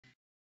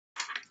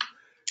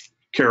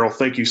Carol,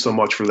 thank you so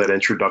much for that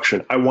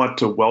introduction. I want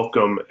to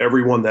welcome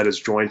everyone that has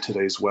joined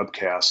today's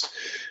webcast.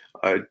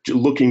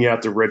 Looking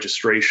at the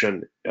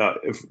registration,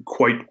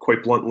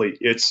 quite bluntly,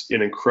 it's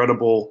an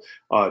incredible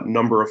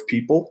number of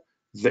people,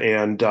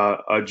 and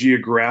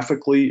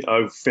geographically,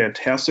 a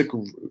fantastic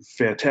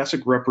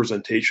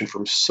representation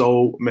from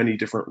so many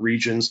different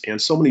regions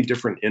and so many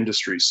different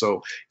industries.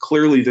 So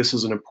clearly, this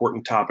is an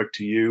important topic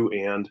to you,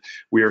 and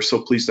we are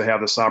so pleased to have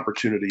this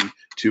opportunity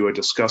to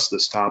discuss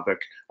this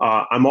topic.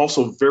 I'm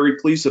also very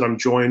pleased that I'm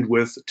joined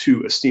with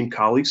two esteemed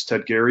colleagues,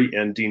 Ted Gary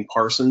and Dean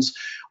Parsons.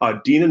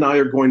 Dean and I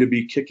are going to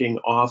be kicking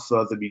off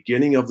the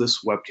beginning of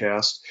this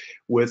webcast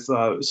with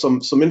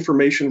some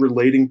information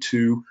relating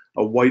to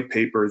a white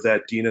paper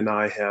that Dean and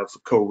I have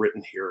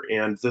co-written here,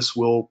 and this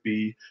will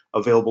be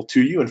available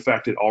to you. In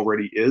fact, it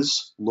already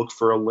is. Look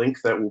for a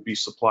link that will be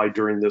supplied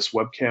during this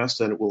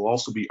webcast, and it will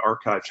also be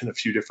archived in a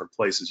few different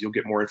places. You'll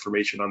get more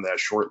information on that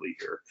shortly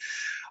here.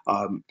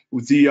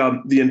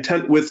 The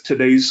intent with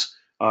today's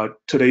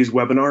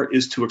webinar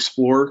is to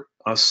explore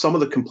some of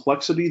the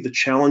complexity, the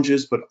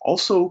challenges, but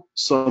also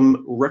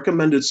some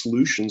recommended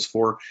solutions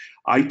for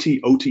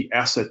IT/OT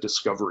asset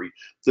discovery.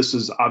 This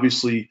is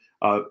obviously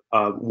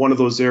one of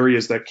those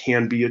areas that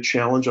can be a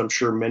challenge. I'm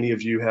sure many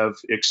of you have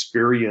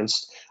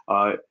experienced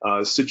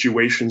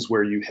situations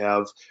where you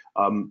have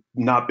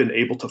not been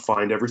able to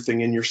find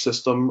everything in your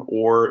system,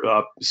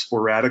 or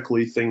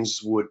sporadically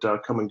things would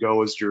come and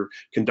go as you're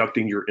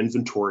conducting your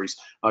inventories.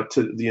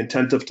 The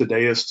intent of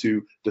today is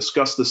to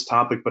discuss this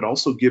topic, but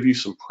also give you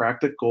some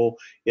practical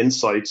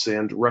insights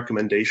and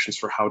recommendations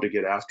for how to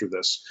get after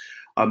this.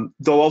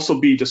 There'll also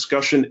be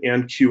discussion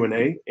and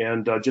Q&A,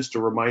 and just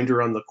a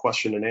reminder on the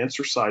question and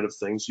answer side of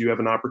things, you have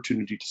an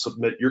opportunity to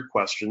submit your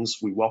questions.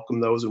 We welcome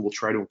those, and we'll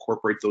try to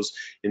incorporate those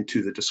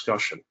into the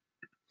discussion.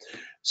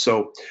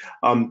 So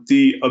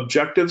the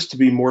objectives, to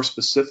be more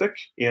specific,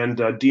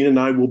 and Dean and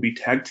I will be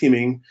tag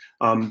teaming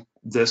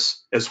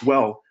this as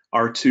well,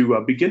 are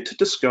to begin to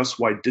discuss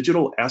why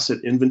digital asset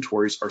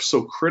inventories are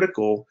so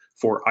critical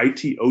for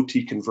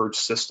IT/OT converged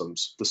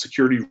systems, the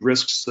security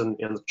risks and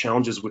the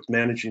challenges with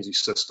managing these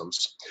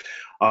systems.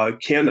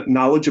 Can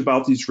knowledge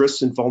about these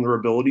risks and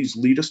vulnerabilities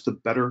lead us to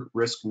better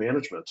risk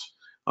management?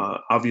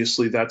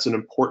 Obviously, that's an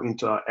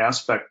important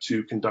aspect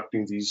to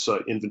conducting these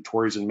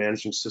inventories and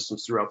managing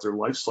systems throughout their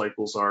life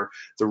cycles, are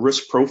the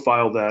risk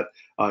profile that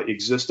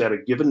exists at a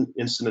given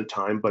instant in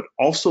time, but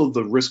also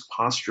the risk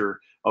posture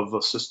of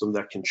a system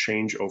that can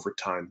change over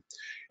time.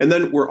 And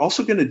then we're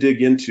also going to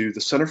dig into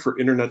the Center for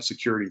Internet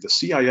Security, the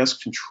CIS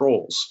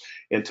controls,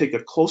 and take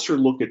a closer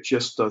look at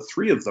just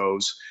three of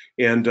those,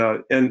 and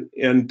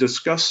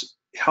discuss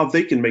how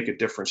they can make a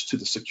difference to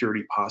the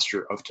security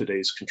posture of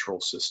today's control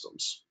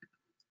systems.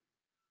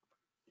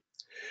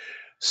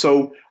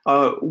 So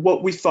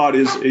what we thought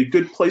is a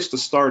good place to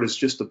start is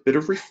just a bit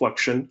of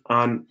reflection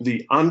on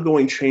the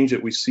ongoing change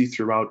that we see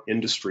throughout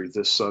industry,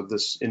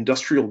 this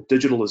industrial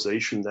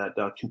digitalization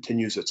that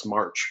continues its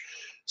march.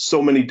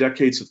 So many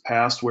decades have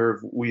passed where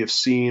we have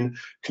seen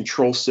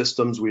control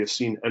systems, we have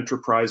seen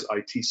enterprise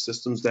IT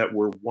systems that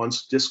were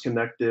once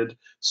disconnected,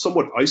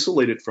 somewhat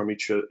isolated from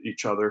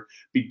each other,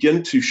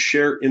 begin to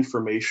share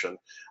information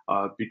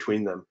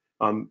between them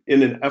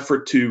in an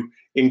effort to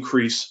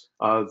increase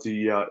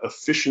the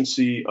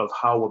efficiency of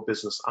how a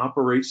business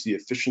operates, the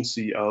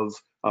efficiency of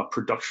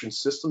production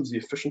systems, the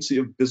efficiency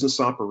of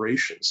business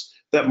operations.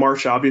 That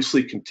march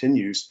obviously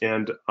continues,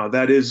 and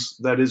that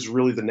is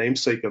really the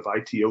namesake of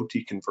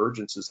IT/OT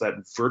convergence, is that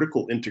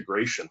vertical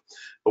integration.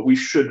 But we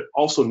should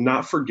also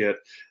not forget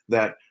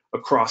that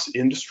across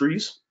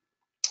industries,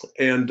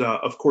 and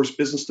of course,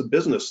 business to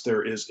business,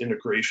 there is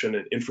integration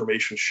and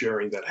information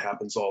sharing that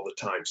happens all the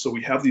time. So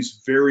we have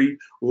these very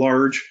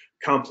large,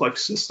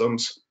 complex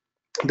systems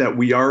that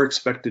we are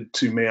expected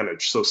to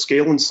manage. So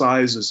scale and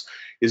size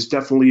is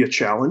definitely a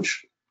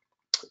challenge.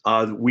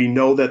 We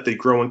know that they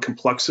grow in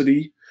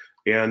complexity,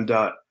 and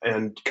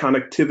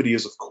connectivity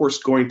is, of course,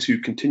 going to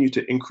continue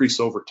to increase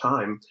over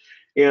time.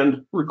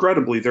 And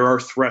regrettably, there are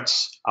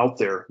threats out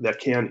there that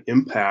can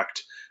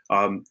impact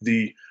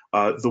the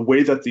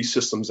way that these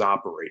systems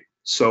operate.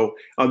 So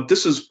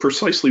this is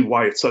precisely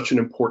why it's such an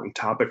important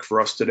topic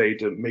for us today,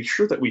 to make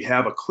sure that we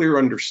have a clear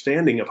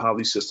understanding of how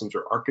these systems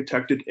are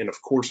architected and,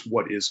 of course,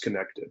 what is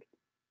connected.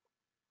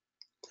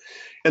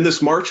 And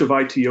this march of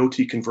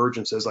IT/OT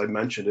convergence, as I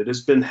mentioned, it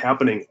has been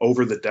happening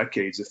over the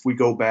decades. If we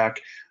go back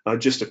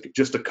just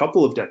a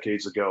couple of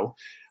decades ago,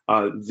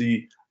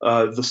 the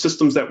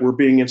systems that were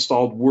being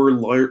installed were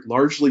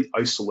largely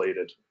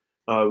isolated.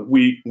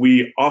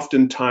 We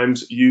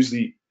oftentimes use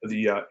the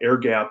air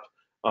gap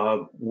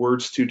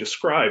words to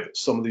describe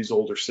some of these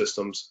older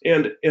systems,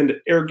 and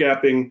air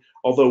gapping,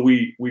 although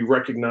we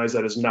recognize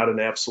that is not an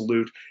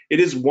absolute, it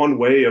is one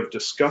way of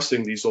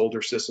discussing these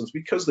older systems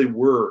because they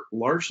were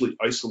largely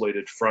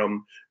isolated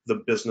from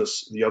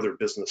the other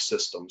business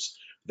systems.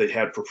 They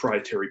had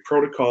proprietary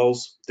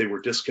protocols, they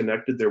were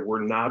disconnected, there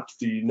were not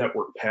the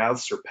network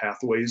paths or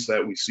pathways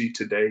that we see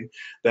today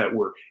that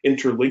were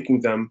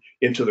interlinking them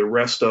into the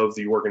rest of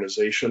the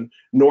organization,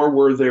 nor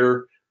were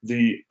there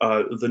the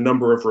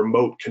number of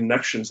remote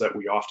connections that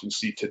we often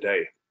see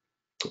today.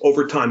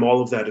 Over time,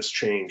 all of that has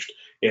changed,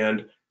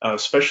 and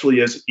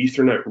especially as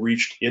Ethernet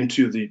reached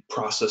into the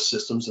process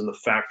systems in the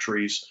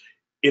factories,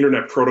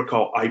 Internet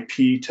Protocol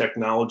IP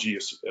technology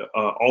is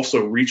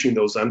also reaching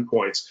those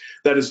endpoints.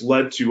 That has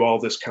led to all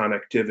this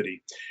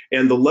connectivity.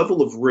 And the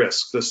level of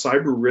risk, the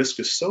cyber risk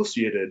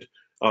associated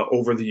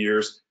over the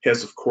years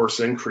has, of course,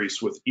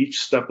 increased with each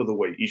step of the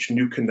way, each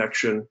new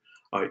connection,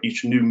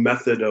 each new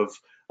method of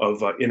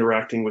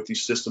interacting with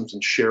these systems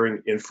and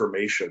sharing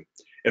information.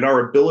 And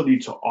our ability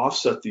to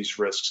offset these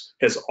risks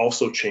has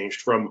also changed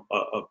from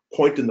a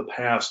point in the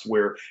past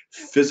where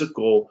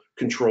physical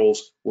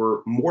controls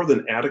were more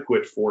than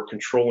adequate for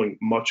controlling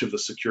much of the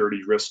security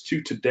risk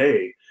to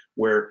today,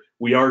 where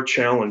we are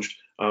challenged,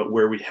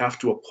 where we have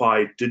to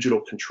apply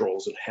digital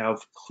controls and have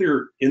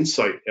clear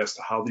insight as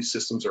to how these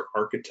systems are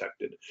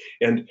architected,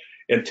 and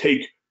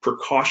take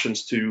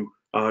precautions to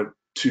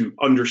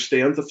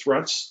understand the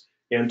threats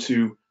and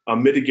to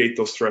mitigate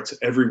those threats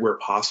everywhere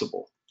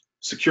possible.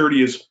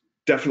 Security is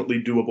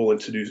definitely doable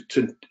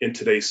in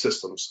today's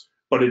systems,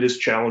 but it is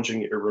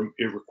challenging.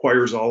 It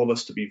requires all of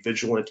us to be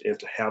vigilant and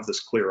to have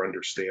this clear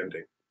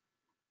understanding.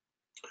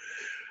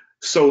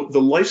 So the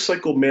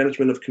lifecycle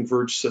management of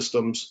converged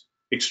systems,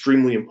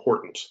 extremely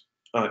important.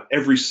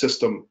 Every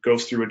system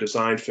goes through a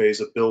design phase,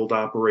 a build,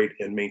 operate,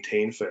 and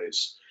maintain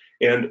phase.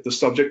 And the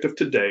subject of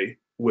today,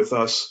 with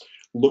us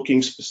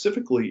looking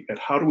specifically at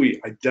how do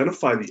we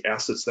identify the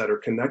assets that are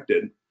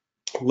connected,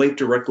 linked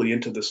directly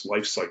into this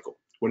lifecycle.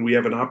 When we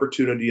have an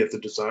opportunity at the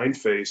design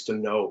phase to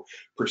know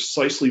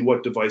precisely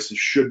what devices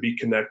should be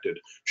connected,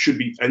 should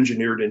be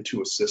engineered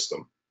into a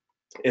system,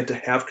 and to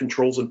have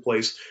controls in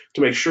place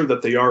to make sure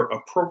that they are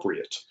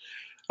appropriate.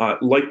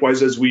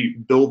 Likewise, as we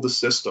build the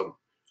system,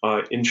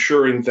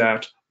 ensuring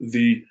that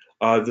the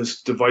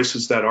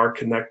devices that are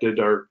connected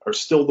are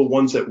still the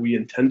ones that we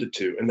intended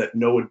to, and that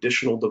no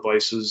additional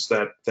devices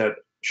that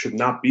should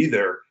not be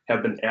there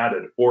have been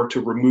added, or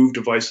to remove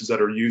devices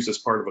that are used as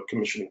part of a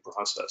commissioning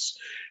process.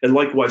 And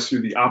likewise,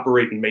 through the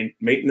operate and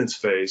maintenance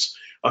phase,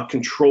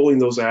 controlling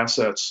those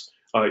assets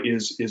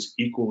is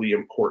equally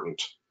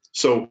important.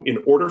 So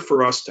in order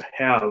for us to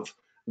have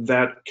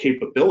that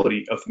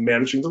capability of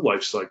managing the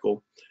life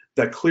cycle,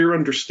 that clear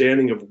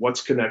understanding of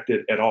what's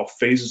connected at all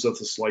phases of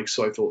this life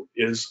cycle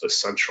is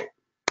essential.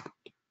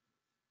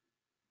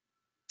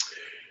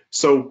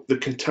 So the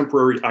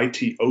contemporary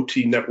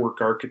IT/OT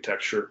network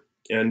architecture,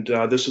 and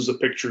this is a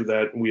picture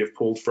that we have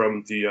pulled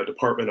from the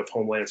Department of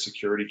Homeland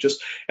Security,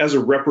 just as a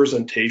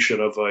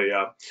representation of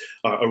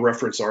a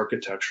reference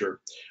architecture.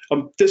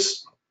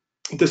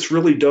 This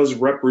really does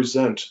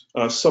represent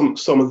some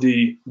of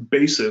the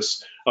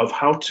basis of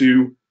how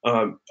to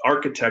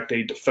architect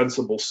a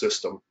defensible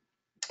system.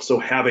 So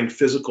having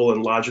physical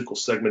and logical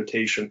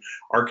segmentation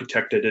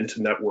architected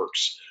into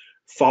networks,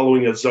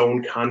 following a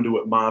zone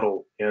conduit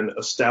model, and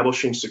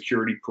establishing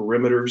security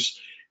perimeters,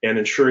 and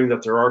ensuring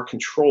that there are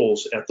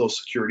controls at those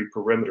security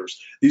perimeters.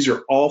 These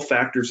are all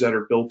factors that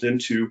are built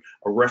into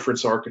a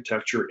reference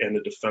architecture and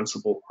a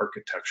defensible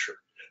architecture.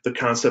 The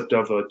concept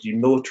of a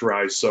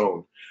demilitarized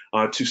zone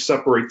to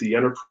separate the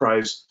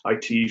enterprise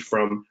IT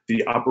from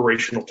the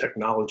operational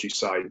technology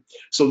side.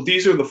 So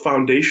these are the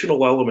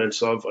foundational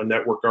elements of a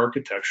network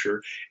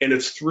architecture, and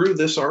it's through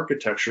this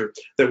architecture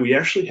that we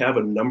actually have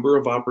a number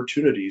of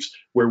opportunities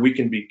where we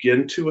can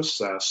begin to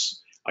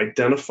assess,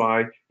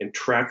 identify, and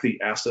track the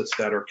assets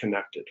that are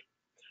connected.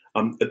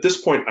 At this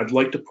point, I'd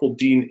like to pull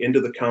Dean into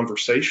the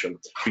conversation,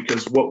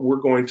 because what we're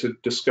going to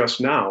discuss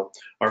now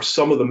are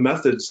some of the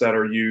methods that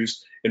are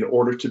used in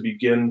order to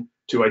begin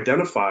to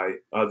identify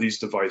these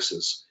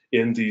devices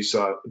in these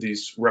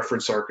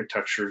reference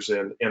architectures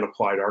and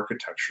applied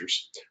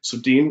architectures. So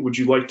Dean, would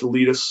you like to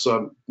lead us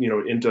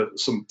into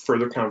some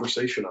further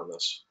conversation on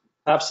this?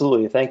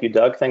 Absolutely. Thank you,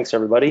 Doug. Thanks,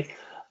 everybody.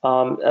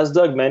 As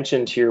Doug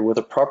mentioned here, with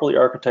a properly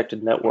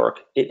architected network,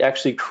 it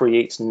actually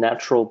creates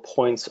natural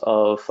points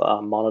of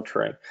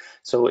monitoring.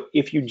 So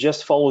if you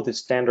just follow the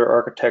standard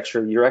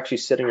architecture, you're actually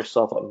setting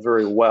yourself up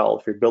very well.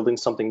 If you're building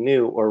something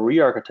new or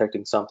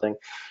re-architecting something,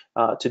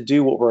 to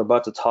do what we're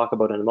about to talk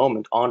about in a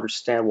moment,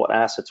 understand what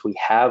assets we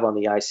have on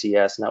the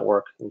ICS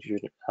network.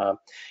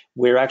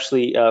 We're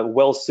actually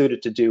well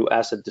suited to do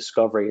asset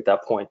discovery at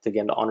that point,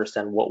 again, to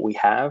understand what we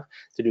have,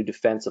 to do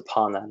defense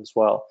upon that as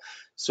well.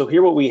 So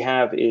here what we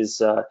have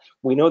is,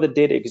 we know that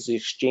data is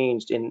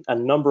exchanged in a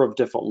number of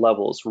different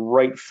levels,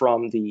 right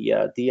from the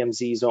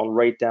DMZ zone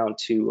right down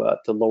to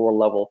lower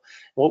level.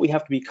 And what we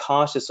have to be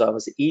cautious of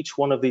is each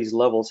one of these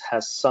levels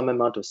has some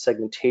amount of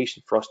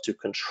segmentation for us to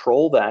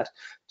control that,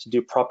 to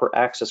do proper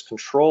access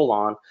control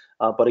on.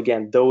 But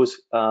again,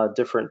 those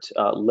different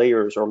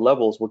layers or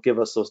levels will give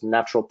us those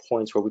natural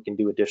points where we can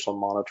do additional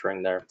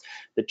monitoring there.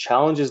 The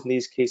challenges in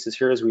these cases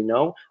here, as we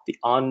know, the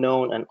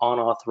unknown and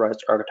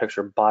unauthorized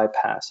architecture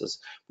bypasses.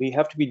 We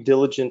have to be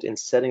diligent in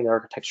setting the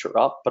architecture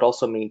up, but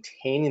also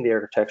maintaining the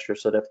architecture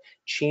so that if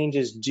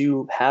changes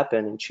do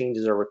happen and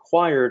changes are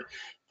required,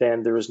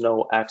 then there is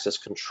no access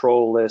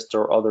control list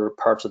or other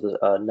parts of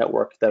the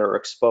network that are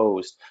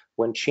exposed.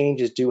 When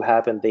changes do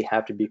happen, they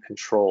have to be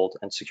controlled,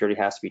 and security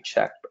has to be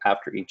checked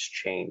after each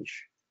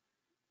change.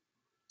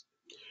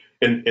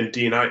 And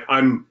Dean,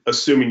 I'm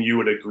assuming you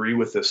would agree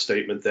with this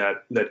statement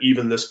that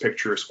even this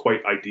picture is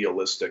quite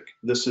idealistic.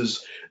 This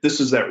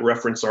is that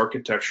reference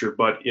architecture,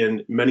 but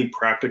in many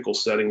practical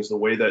settings, the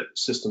way that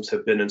systems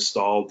have been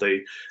installed,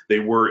 they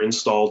were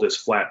installed as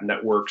flat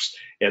networks,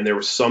 and there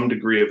was some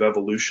degree of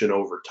evolution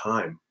over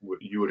time.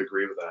 You would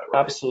agree with that, right?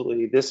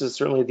 Absolutely. This is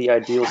certainly the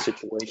ideal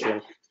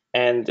situation.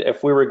 And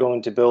if we were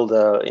going to build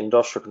an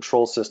industrial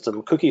control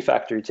system cookie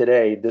factory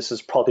today, this is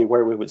probably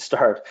where we would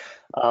start.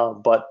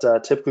 But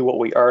typically what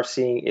we are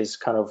seeing is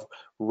kind of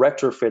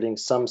retrofitting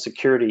some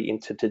security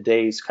into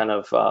today's kind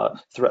of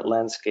threat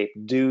landscape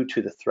due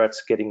to the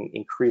threats getting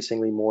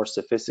increasingly more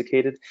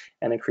sophisticated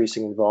and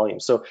increasing in volume.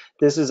 So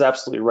this is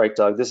absolutely right,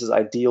 Doug. This is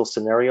ideal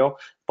scenario,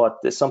 but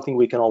it's something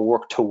we can all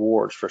work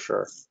towards for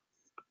sure.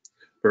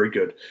 Very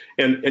good.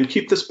 And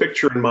keep this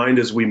picture in mind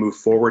as we move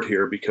forward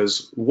here,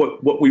 because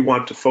what we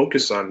want to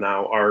focus on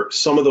now are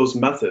some of those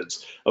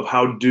methods of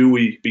how do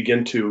we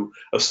begin to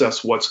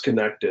assess what's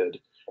connected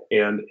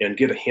and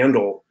get a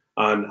handle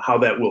on how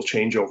that will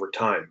change over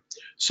time.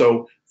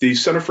 So the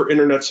Center for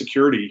Internet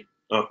Security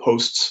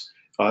posts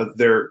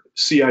their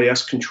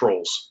CIS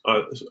controls,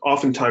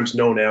 oftentimes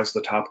known as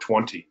the top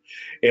 20.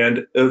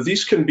 And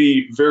these can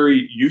be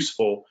very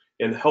useful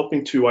in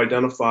helping to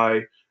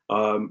identify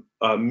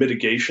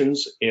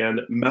mitigations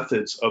and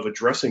methods of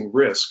addressing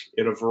risk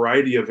in a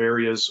variety of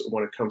areas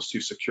when it comes to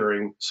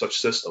securing such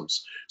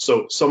systems.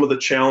 So some of the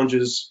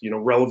challenges,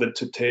 relevant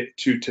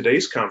to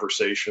today's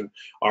conversation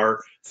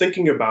are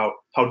thinking about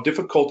how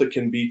difficult it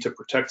can be to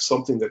protect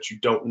something that you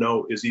don't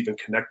know is even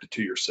connected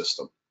to your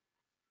system.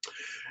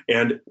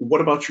 And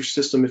what about your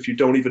system if you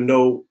don't even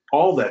know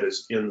all that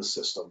is in the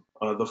system?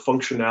 The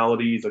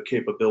functionality, the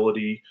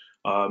capability,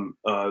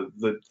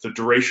 the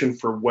duration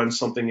for when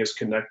something is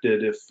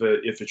connected,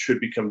 if it should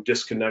become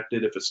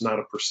disconnected, if it's not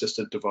a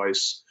persistent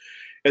device.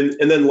 And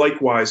then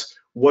likewise,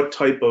 what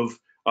type of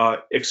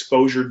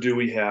exposure do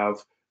we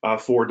have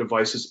for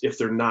devices if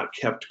they're not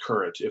kept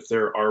current, if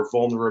there are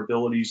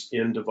vulnerabilities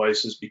in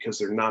devices because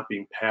they're not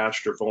being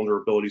patched or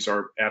vulnerabilities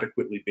aren't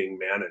adequately being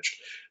managed.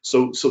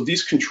 So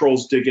these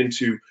controls dig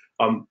into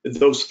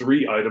those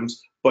three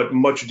items, but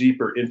much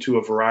deeper into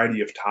a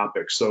variety of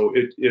topics. So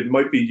it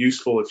might be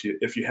useful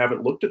if you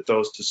haven't looked at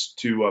those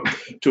to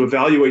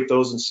evaluate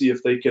those and see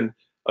if they can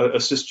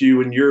assist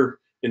you in your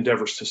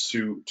endeavors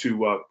to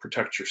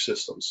protect your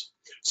systems.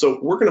 So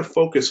we're going to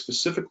focus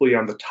specifically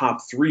on the top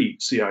three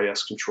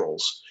CIS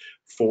controls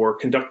for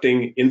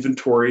conducting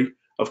inventory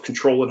of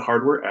control and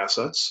hardware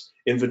assets,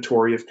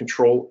 inventory of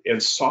control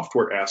and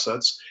software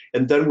assets,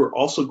 and then we're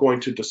also going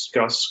to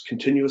discuss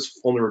continuous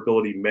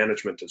vulnerability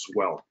management as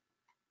well.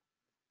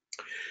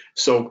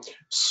 So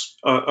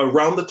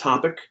around the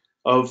topic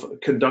of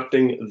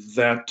conducting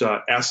that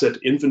asset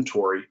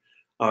inventory,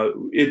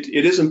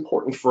 it is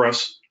important for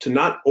us to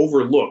not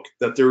overlook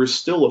that there is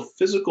still a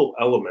physical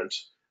element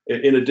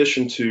in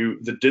addition to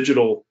the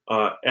digital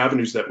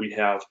avenues that we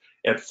have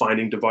at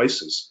finding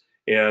devices.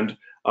 And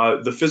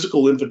the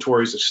physical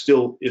inventories is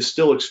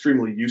still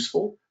extremely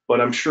useful, but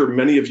I'm sure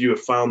many of you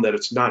have found that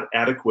it's not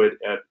adequate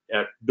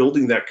at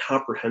building that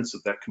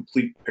comprehensive, that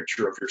complete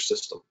picture of your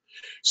system.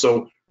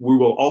 So we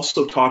will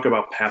also talk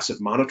about passive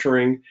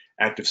monitoring,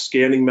 active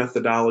scanning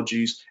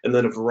methodologies, and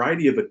then a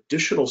variety of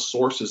additional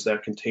sources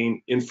that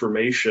contain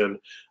information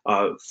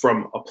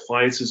from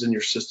appliances in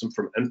your system,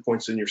 from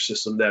endpoints in your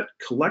system that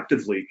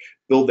collectively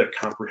build that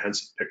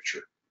comprehensive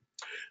picture.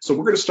 So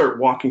we're going to start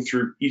walking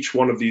through each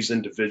one of these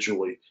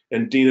individually,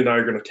 and Dean and I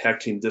are going to tag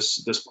team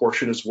this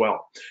portion as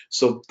well.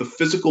 So the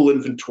physical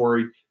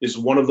inventory is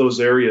one of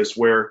those areas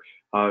where,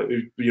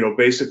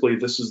 basically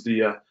this is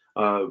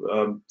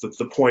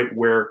the point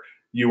where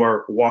you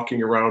are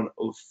walking around,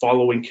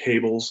 following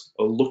cables,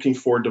 looking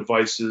for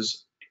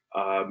devices.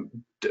 A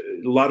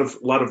lot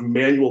of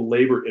manual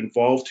labor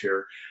involved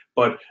here,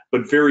 but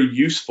very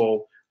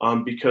useful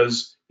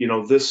because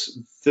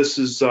this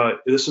is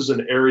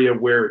an area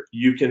where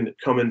you can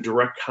come in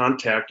direct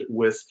contact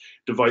with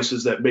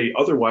devices that may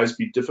otherwise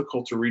be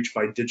difficult to reach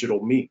by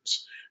digital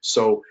means.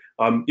 So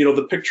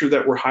the picture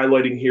that we're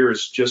highlighting here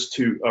is just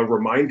a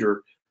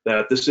reminder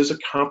that this is a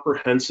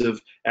comprehensive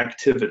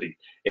activity.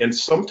 And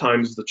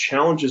sometimes the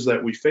challenges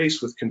that we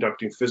face with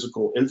conducting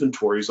physical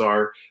inventories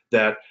are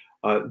that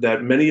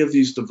many of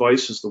these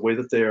devices, the way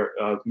that they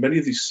are, many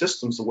of these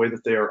systems, the way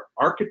that they are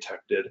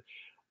architected,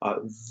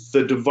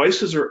 the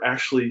devices are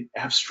actually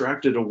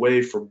abstracted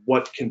away from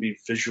what can be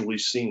visually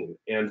seen.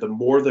 And the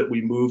more that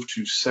we move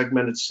to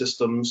segmented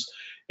systems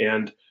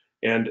and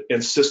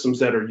systems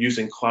that are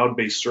using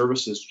cloud-based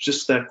services,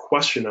 just that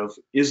question of,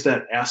 is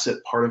that asset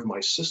part of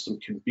my system,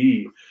 can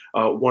be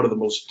one of the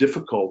most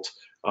difficult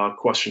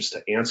questions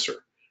to answer.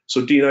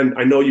 So Dean,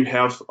 I know you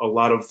have a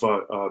lot of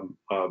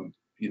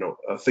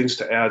things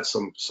to add,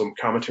 some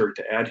commentary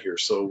to add here.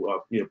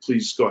 So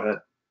please go ahead.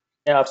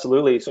 Yeah,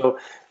 absolutely. So,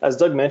 as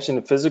Doug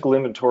mentioned, physical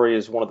inventory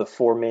is one of the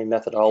four main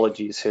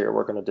methodologies here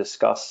we're going to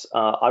discuss.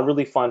 I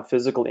really find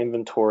physical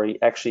inventory,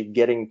 actually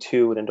getting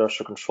to an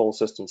industrial control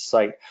system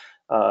site,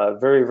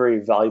 very, very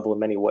valuable in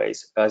many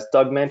ways. As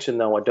Doug mentioned,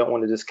 though, I don't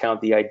want to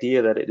discount the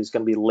idea that it is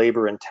going to be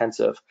labor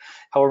intensive.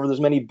 However, there's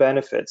many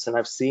benefits, and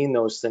I've seen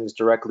those things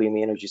directly in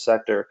the energy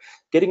sector.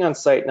 Getting on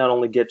site not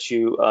only gets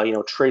you,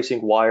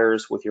 tracing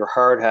wires with your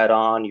hard hat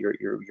on,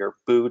 your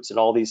boots, and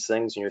all these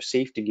things, and your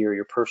safety gear,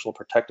 your personal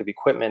protective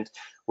equipment,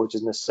 which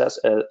is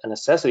a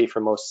necessity for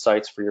most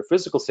sites for your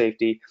physical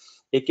safety.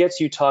 It gets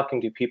you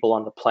talking to people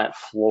on the plant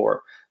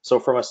floor. So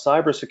from a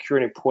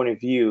cybersecurity point of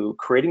view,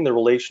 creating the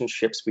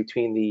relationships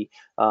between the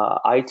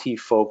IT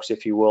folks,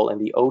 if you will, and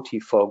the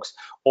OT folks,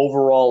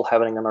 overall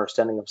having an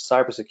understanding of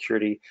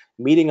cybersecurity,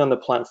 meeting on the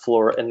plant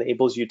floor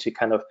enables you to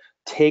kind of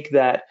take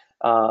that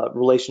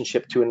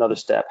relationship to another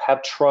step,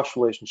 have trust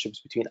relationships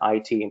between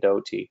IT and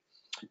OT.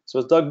 So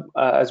as Doug,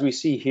 as we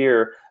see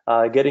here,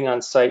 getting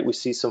on site, we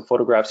see some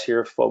photographs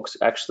here of folks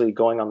actually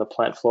going on the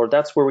plant floor.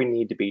 That's where we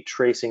need to be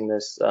tracing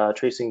this,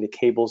 tracing the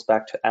cables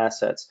back to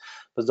assets.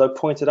 As Doug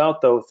pointed out,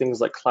 though, things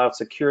like cloud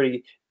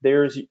security,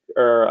 there's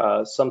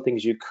are some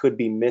things you could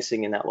be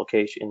missing in that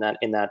location,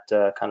 in that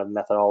kind of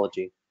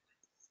methodology.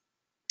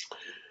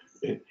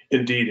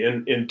 Indeed,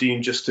 and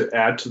Dean, just to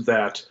add to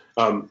that,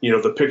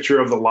 the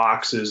picture of the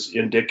locks is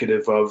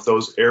indicative of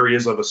those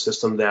areas of a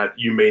system that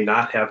you may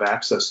not have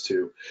access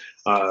to.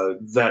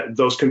 That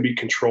those can be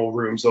control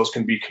rooms, those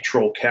can be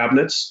control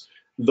cabinets,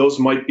 those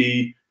might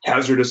be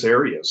hazardous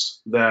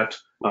areas that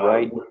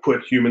Right. would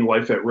put human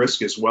life at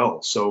risk as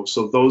well. So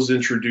those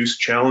introduce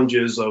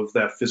challenges of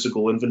that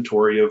physical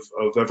inventory of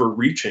ever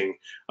reaching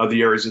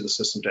the areas of the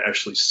system to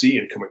actually see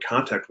and come in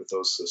contact with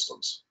those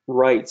systems.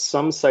 Right.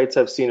 Some sites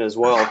I've seen as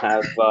well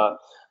have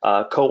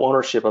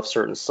co-ownership of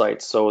certain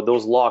sites. So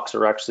those locks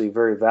are actually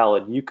very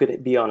valid. You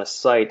could be on a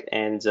site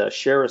and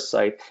share a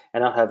site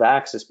and not have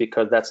access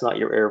because that's not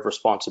your area of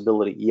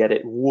responsibility, yet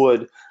it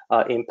would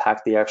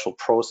impact the actual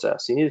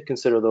process. You need to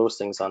consider those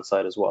things on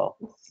site as well.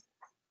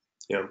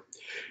 Yeah.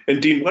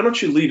 And Dean, why don't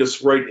you lead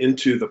us right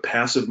into the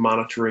passive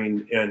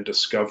monitoring and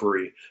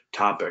discovery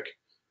topic?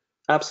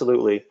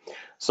 Absolutely.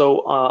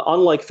 So,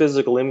 unlike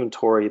physical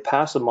inventory,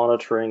 passive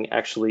monitoring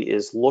actually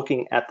is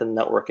looking at the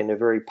network in a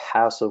very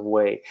passive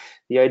way.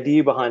 The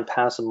idea behind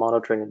passive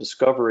monitoring and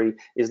discovery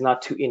is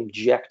not to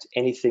inject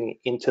anything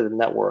into the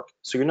network.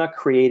 So, you're not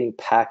creating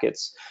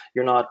packets,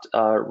 you're not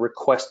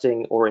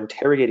requesting or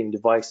interrogating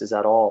devices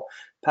at all.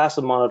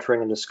 Passive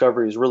monitoring and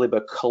discovery is really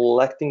about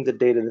collecting the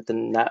data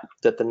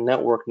that the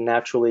network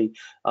naturally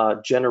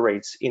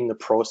generates in the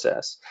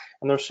process.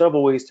 And there's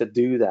several ways to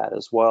do that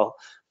as well.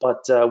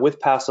 But with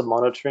passive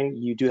monitoring,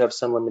 you do have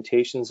some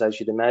limitations, as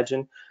you'd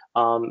imagine.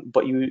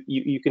 But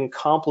you can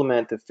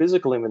complement the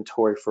physical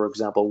inventory, for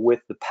example,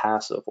 with the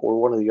passive or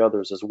one of the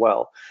others as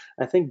well.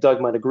 I think Doug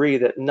might agree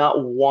that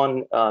not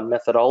one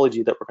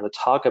methodology that we're going to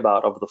talk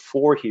about of the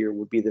four here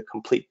would be the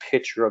complete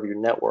picture of your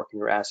network and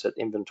your asset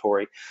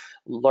inventory.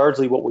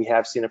 Largely, what we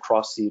have seen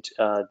across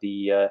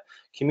the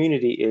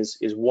community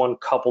is one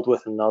coupled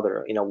with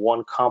another,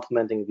 one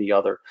complementing the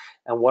other.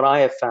 And what I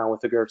have found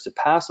with regards to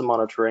passive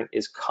monitoring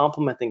is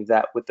complementing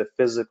that with the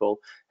physical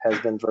has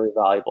been very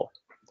valuable.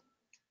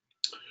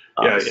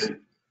 Yeah,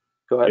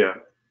 Go ahead. yeah.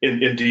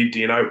 Indeed,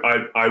 Dean,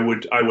 I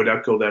would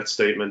echo that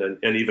statement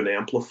and even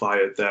amplify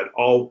it that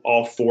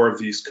all four of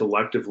these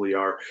collectively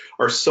are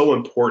so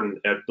important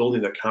at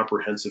building a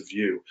comprehensive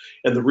view.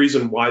 And the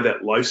reason why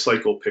that life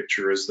cycle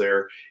picture is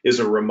there is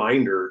a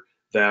reminder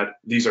that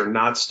these are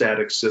not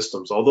static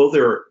systems. Although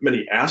there are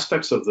many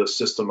aspects of the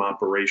system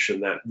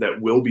operation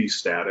that will be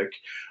static,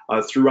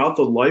 throughout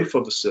the life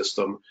of the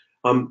system,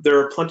 there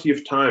are plenty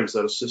of times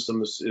that a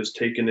system is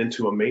taken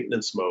into a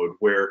maintenance mode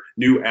where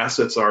new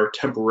assets are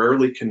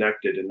temporarily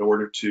connected in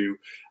order to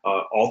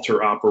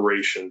alter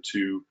operation,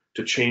 to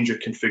change a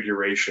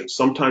configuration.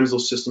 Sometimes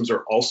those systems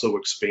are also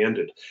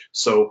expanded.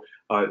 So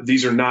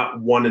these are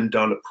not one and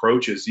done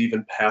approaches.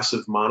 Even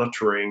passive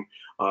monitoring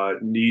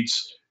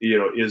is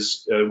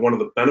one of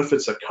the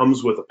benefits that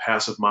comes with a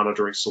passive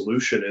monitoring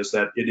solution is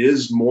that it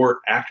is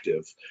more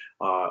active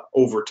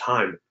over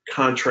time.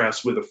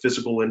 Contrast with a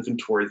physical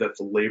inventory that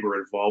the labor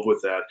involved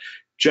with that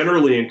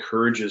generally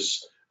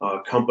encourages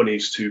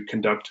companies to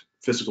conduct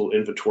physical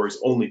inventories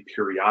only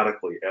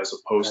periodically as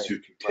opposed to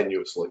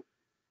continuously.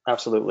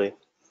 Absolutely.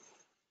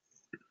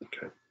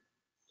 Okay.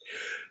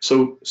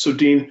 So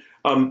Dean,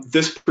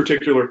 this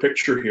particular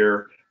picture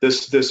here,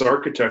 this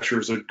architecture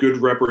is a good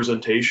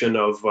representation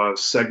of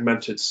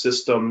segmented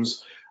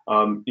systems.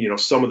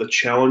 Some of the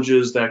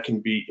challenges that can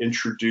be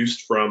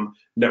introduced from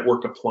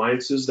network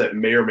appliances that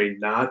may or may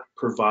not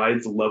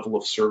provide the level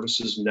of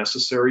services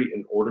necessary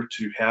in order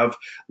to have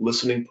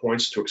listening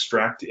points to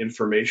extract the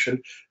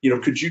information.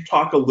 Could you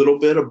talk a little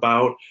bit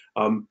about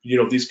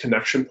these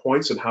connection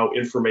points and how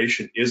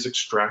information is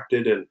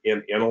extracted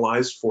and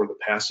analyzed for the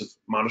passive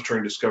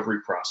monitoring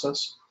discovery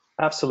process?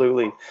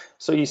 Absolutely.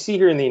 So you see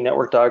here in the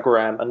network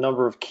diagram a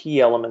number of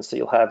key elements that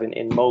you'll have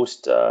in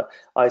most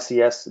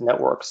ICS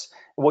networks.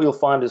 what you'll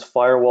find is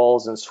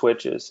firewalls and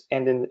switches.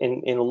 And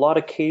in a lot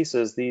of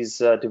cases, these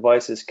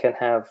devices can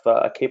have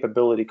a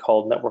capability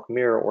called network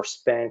mirror or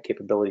span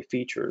capability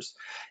features.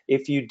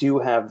 If you do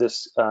have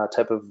this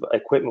type of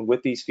equipment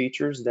with these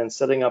features, then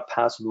setting up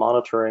passive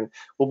monitoring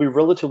will be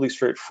relatively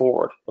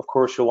straightforward. Of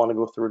course, you'll want to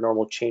go through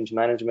normal change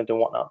management and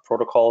whatnot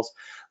protocols,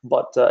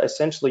 but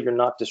essentially you're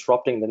not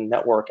disrupting the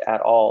network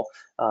at all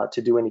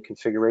to do any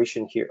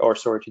configuration here, or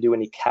sorry, to do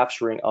any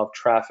capturing of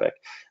traffic.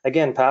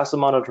 Again, passive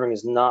monitoring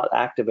is not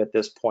active at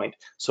this point,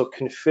 so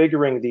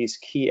configuring these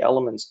key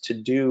elements to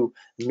do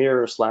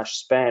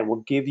mirror/span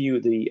will give you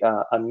the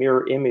a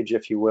mirror image,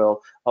 if you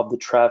will, of the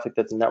traffic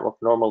that the network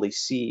normally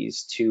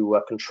sees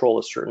to control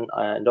a certain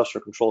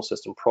industrial control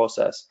system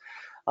process.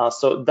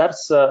 So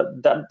that's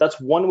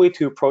one way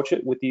to approach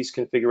it with these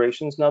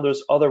configurations. Now,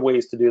 there's other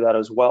ways to do that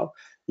as well.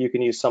 You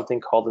can use something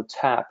called a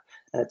tap,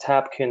 and a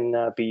tap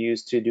can be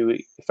used to do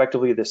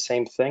effectively the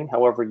same thing.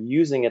 However,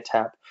 using a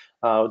tap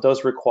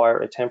does require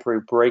a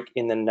temporary break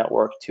in the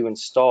network to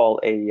install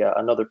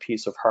another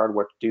piece of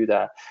hardware to do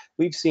that.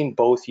 We've seen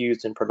both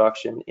used in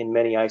production in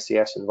many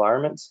ICS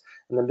environments.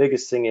 And the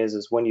biggest thing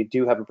is when you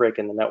do have a break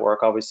in the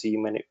network, obviously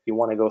you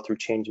want to go through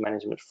change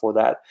management for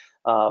that,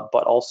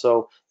 but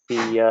also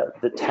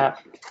the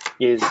tap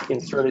is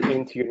inserted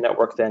into your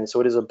network then,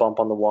 so it is a bump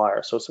on the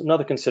wire. So it's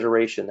another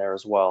consideration there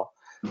as well.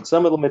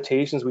 Some of the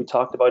limitations we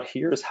talked about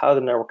here is how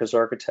the network is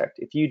architected.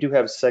 If you do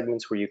have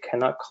segments where you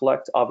cannot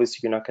collect,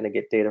 obviously you're not going to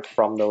get data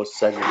from those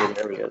segmented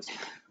areas.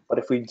 But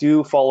if we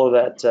do follow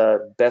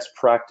that best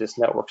practice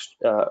network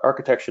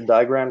architecture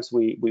diagrams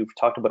we've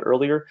talked about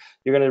earlier,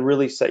 you're going to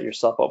really set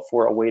yourself up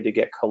for a way to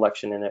get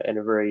collection in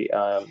a very,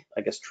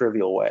 I guess,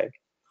 trivial way.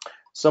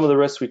 Some of the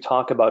risks we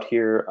talk about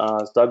here,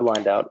 as Doug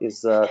lined out, is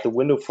the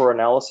window for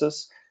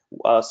analysis.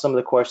 Some of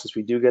the questions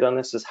we do get on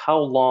this is how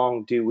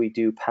long do we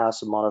do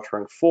passive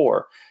monitoring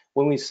for?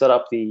 When we set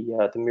up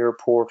the mirror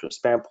port or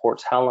span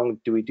ports, how long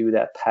do we do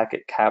that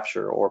packet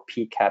capture or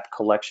PCAP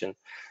collection?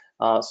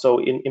 So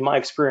in my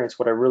experience,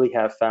 what I really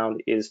have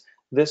found is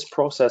this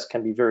process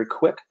can be very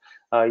quick.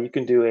 You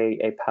can do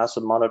a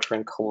passive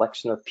monitoring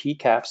collection of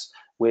PCAPs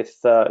with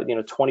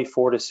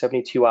 24 to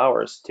 72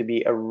 hours to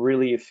be a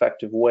really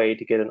effective way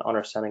to get an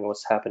understanding of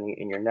what's happening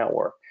in your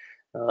network.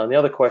 The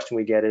other question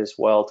we get is,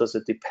 well, does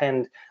it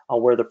depend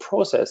on where the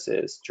process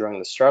is? During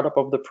the startup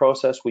of the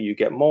process, will you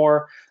get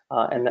more?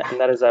 And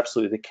that is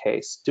absolutely the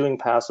case. Doing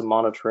passive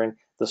monitoring,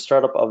 the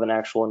startup of an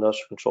actual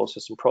industrial control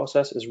system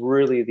process is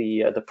really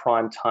the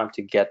prime time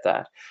to get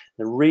that.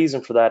 The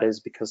reason for that is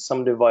because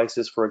some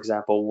devices, for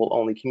example, will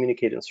only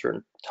communicate in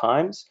certain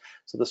times.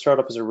 So the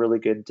startup is a really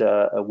good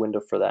window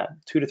for that.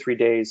 2 to 3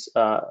 days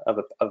of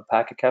a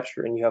packet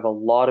capture, and you have a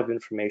lot of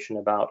information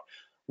about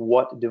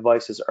what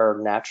devices are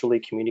naturally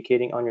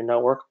communicating on your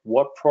network,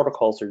 what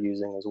protocols they're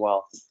using as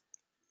well.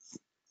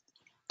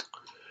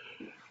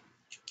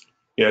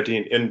 Yeah,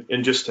 Dean,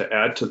 and just to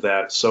add to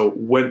that, so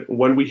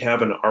when we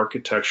have an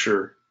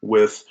architecture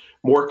with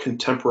more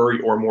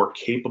contemporary or more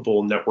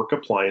capable network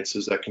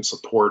appliances that can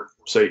support,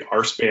 say,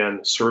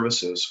 RSPAN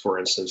services, for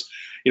instance,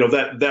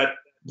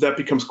 that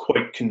becomes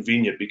quite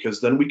convenient,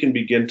 because then we can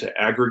begin to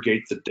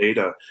aggregate the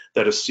data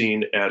that is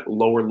seen at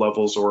lower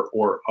levels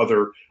or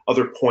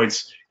other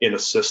points in a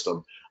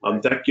system.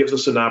 That gives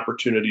us an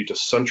opportunity to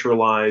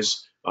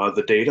centralize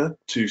the data,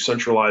 to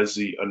centralize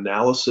the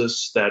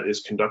analysis that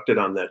is conducted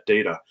on that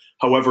data.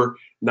 However,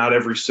 not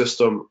every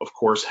system, of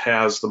course,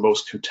 has the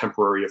most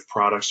contemporary of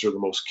products or the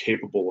most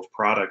capable of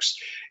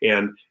products,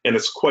 and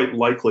it's quite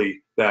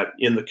likely that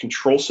in the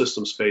control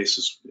system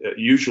space,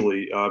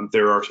 usually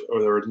there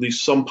are at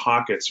least some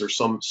pockets or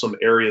some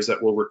areas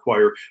that will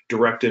require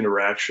direct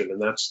interaction,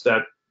 and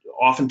that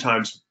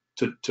oftentimes,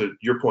 to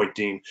your point,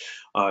 Dean,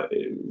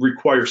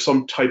 requires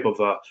some type of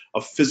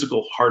a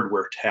physical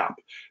hardware tap.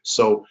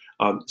 So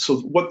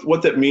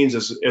what that means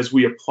is, as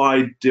we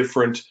apply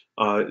different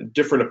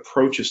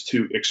approaches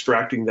to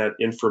extracting that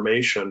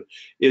information,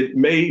 it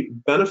may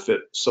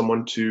benefit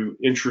someone to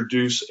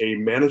introduce a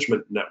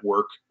management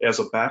network as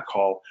a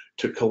backhaul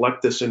to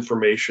collect this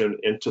information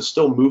and to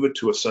still move it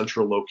to a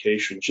central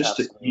location, just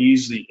Absolutely. To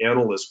ease the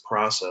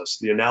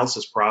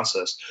analysis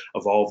process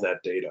of all of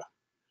that data.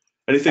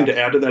 Anything Absolutely. To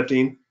add to that,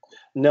 Dean?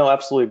 No,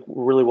 absolutely,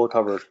 really well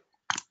covered.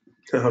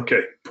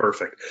 Okay,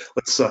 perfect.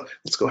 Let's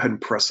go ahead and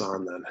press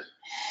on then.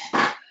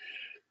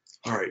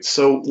 All right,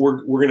 so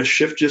we're going to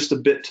shift just a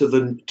bit to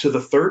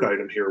the third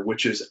item here,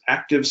 which is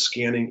active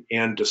scanning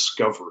and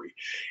discovery.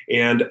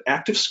 And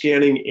active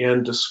scanning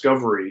and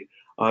discovery,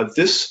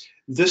 this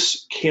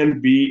can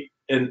be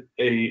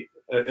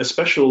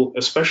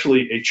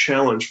especially a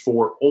challenge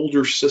for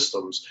older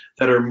systems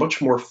that are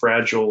much more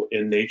fragile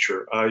in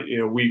nature.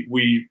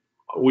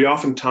 We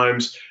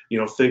oftentimes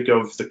think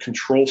of the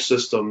control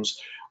systems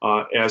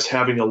as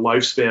having a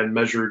lifespan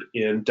measured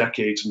in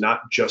decades,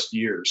 not just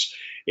years.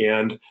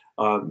 And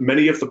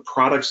many of the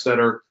products that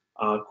are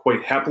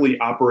quite happily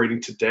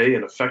operating today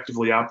and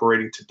effectively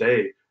operating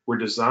today were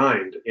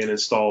designed and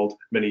installed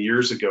many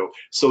years ago.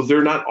 So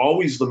they're not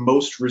always the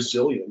most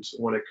resilient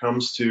when it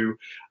comes to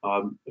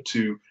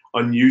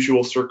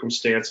unusual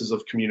circumstances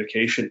of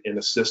communication in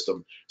a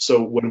system.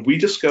 So when we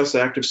discuss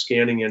active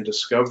scanning and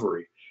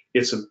discovery,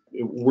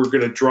 we're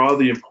going to draw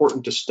the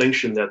important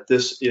distinction that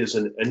this is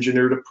an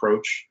engineered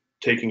approach,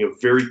 taking a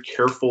very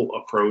careful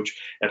approach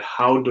at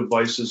how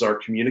devices are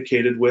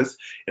communicated with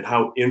and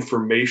how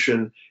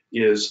information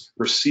is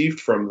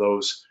received from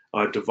those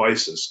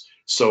devices.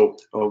 So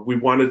we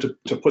wanted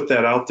to put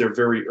that out there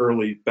very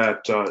early,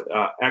 that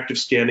active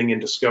scanning and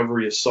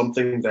discovery is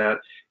something that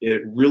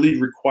it really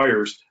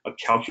requires a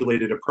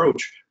calculated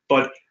approach,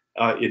 but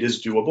it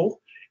is doable.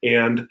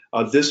 And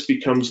this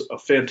becomes a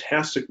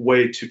fantastic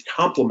way to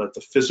complement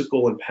the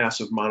physical and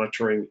passive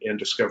monitoring and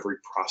discovery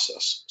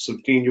process. So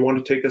Dean, you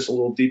want to take us a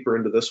little deeper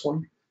into this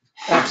one?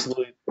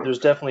 Absolutely. There's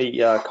definitely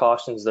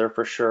cautions there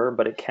for sure,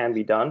 but it can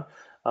be done.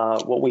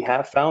 What we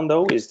have found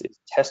though is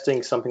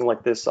testing something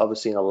like this,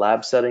 obviously in a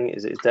lab setting,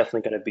 is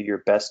definitely going to be your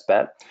best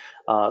bet.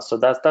 So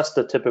that's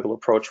the typical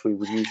approach we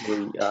would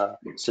usually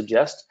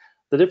suggest.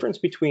 The difference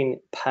between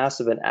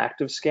passive and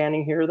active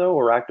scanning here, though,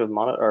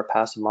 or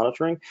passive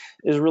monitoring,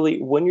 is really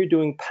when you're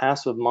doing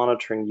passive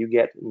monitoring, you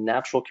get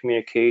natural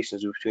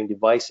communications between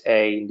device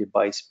A and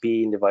device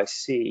B and device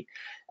C.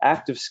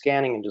 Active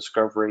scanning and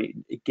discovery,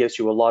 it gives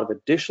you a lot of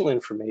additional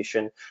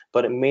information,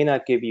 but it may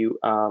not give you,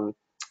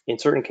 in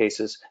certain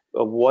cases,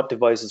 what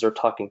devices are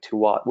talking to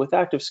what. With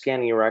active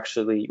scanning, you're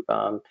actually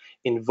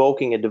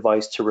invoking a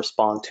device to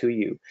respond to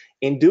you.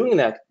 In doing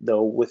that,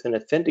 though, with an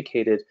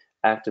authenticated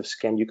active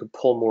scan, you can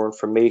pull more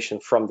information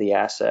from the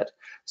asset.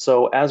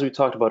 So as we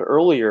talked about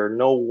earlier,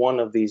 no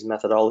one of these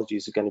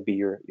methodologies is going to be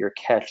your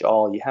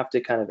catch-all. You have to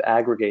kind of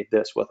aggregate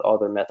this with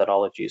other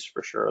methodologies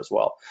for sure as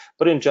well.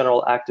 But in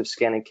general, active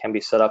scanning can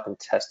be set up and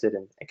tested,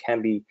 and it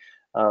can be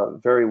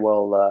very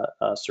well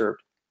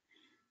served.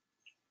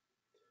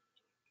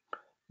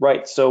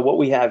 Right, so what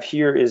we have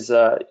here is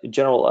a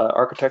general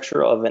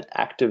architecture of an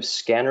active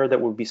scanner that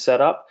would be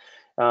set up.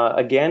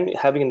 Again,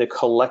 having the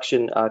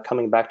collection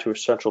coming back to a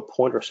central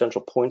point or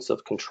central points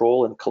of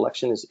control and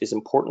collection is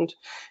important.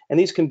 And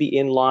these can be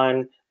in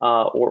line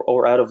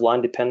or out of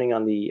line depending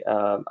on the,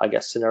 I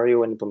guess,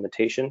 scenario and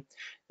implementation.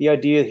 The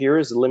idea here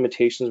is the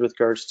limitations with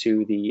regards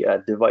to the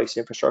device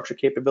infrastructure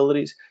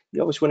capabilities.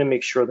 You always want to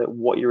make sure that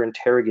what you're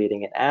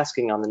interrogating and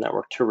asking on the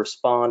network to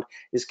respond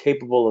is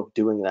capable of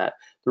doing that.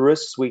 The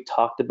risks we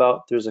talked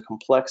about, there's a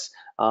complex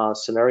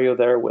scenario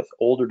there with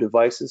older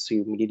devices, so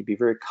you need to be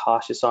very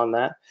cautious on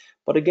that.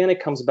 But again,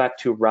 it comes back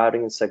to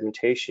routing and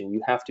segmentation.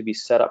 You have to be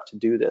set up to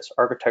do this.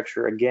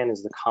 Architecture, again,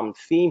 is the common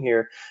theme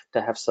here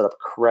to have set up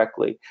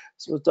correctly.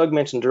 So as Doug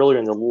mentioned earlier,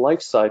 in the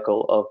life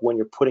cycle of when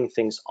you're putting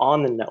things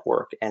on the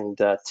network and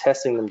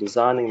testing them,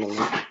 designing them,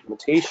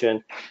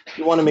 implementation,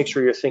 you want to make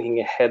sure you're thinking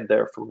ahead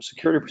there from a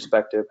security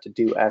perspective to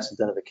do asset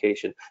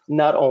identification,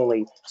 not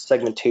only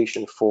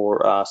segmentation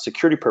for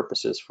security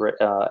purposes for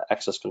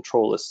access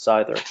control lists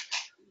either.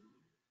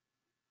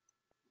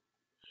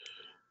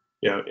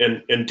 Yeah,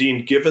 and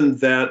Dean, given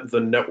that the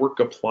network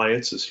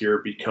appliances here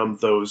become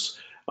those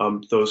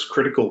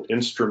critical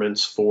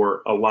instruments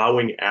for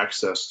allowing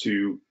access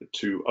to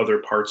other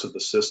parts of the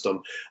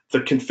system,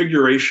 the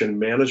configuration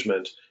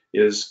management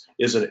is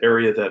an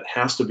area that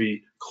has to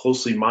be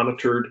closely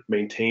monitored,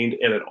 maintained,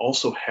 and it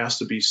also has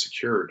to be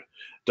secured,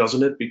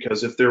 doesn't it?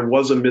 Because if there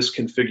was a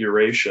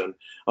misconfiguration,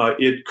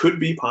 it could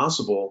be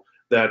possible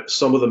that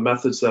some of the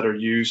methods that are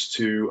used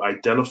to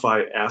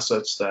identify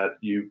assets that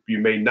you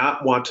may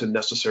not want to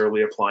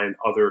necessarily apply in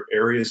other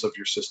areas of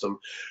your system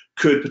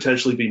could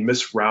potentially be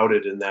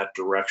misrouted in that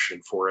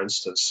direction, for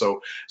instance.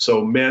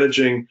 So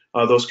managing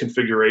those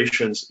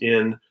configurations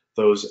in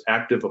those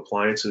active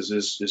appliances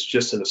is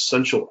just an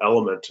essential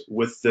element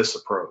with this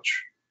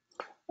approach.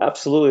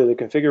 Absolutely, the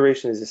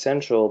configuration is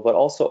essential, but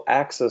also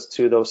access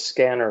to those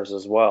scanners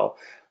as well.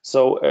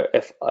 So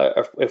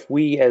if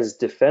we as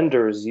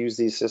defenders use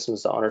these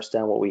systems to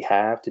understand what we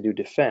have to do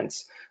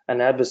defense,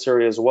 an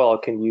adversary as well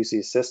can use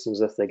these systems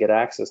if they get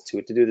access to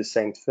it to do the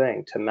same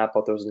thing, to map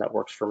out those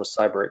networks from a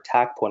cyber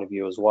attack point of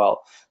view as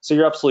well. So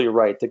you're absolutely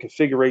right. The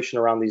configuration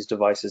around these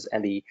devices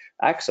and the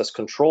access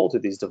control to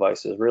these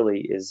devices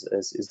really is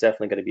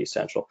definitely going to be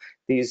essential.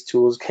 These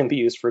tools can be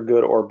used for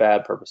good or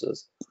bad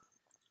purposes.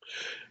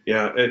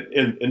 Yeah,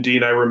 and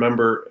Dean, I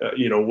remember,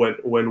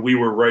 when we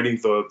were writing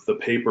the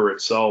paper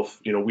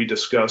itself, we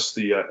discussed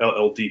the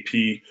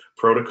LLDP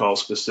protocol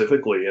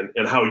specifically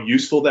and how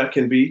useful that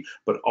can be,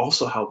 but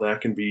also how that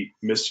can be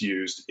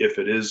misused if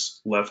it is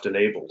left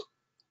enabled.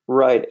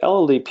 Right,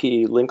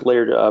 LLDP, link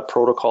layered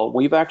protocol,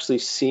 we've actually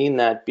seen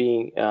that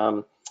being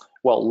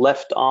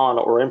left on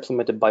or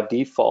implemented by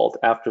default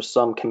after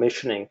some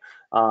commissioning.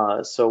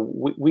 So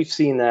we've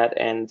seen that,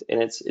 and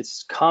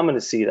it's common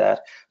to see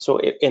that. So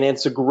and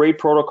it's a great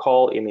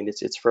protocol. I mean,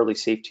 it's fairly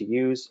safe to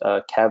use.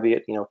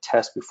 Caveat,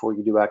 test before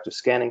you do active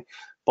scanning.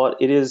 But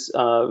it is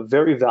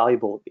very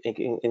valuable.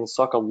 It can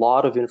suck a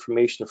lot of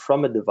information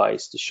from a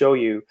device to show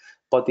you,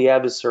 but the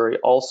adversary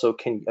also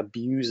can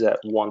abuse that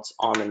once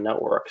on the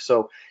network.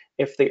 So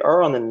if they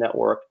are on the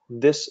network,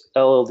 this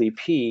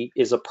LLDP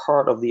is a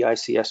part of the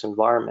ICS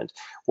environment.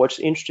 What's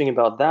interesting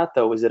about that,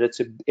 though, is that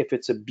if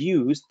it's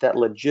abused, that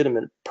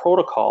legitimate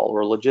protocol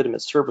or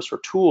legitimate service or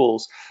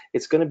tools,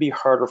 it's going to be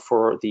harder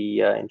for the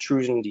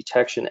intrusion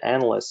detection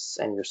analysts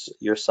and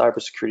your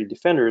cybersecurity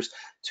defenders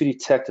to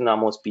detect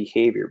anomalous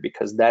behavior,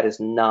 because that is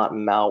not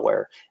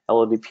malware.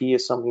 LLDP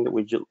is something that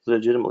we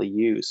legitimately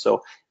use.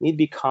 So you need to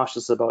be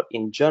cautious about,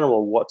 in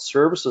general, what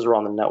services are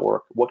on the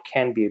network, what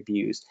can be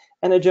abused.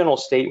 And a general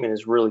statement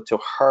is really to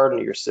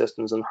harden your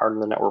systems and harden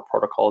the network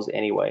protocols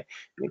anyway.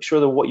 Make sure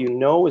that what you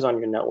know is on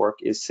your network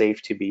is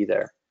safe to be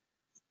there.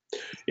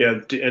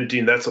 Yeah, and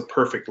Dean, that's a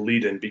perfect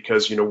lead-in,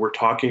 because we're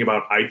talking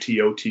about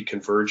IT/OT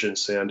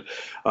convergence, and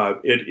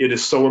it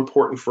is so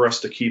important for us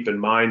to keep in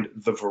mind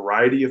the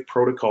variety of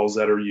protocols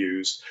that are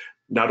used,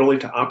 not only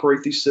to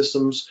operate these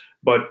systems,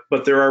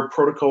 but there are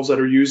protocols that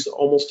are used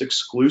almost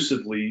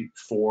exclusively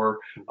for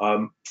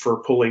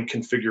pulling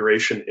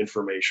configuration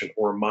information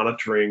or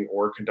monitoring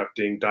or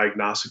conducting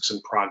diagnostics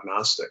and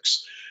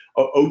prognostics.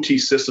 OT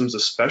systems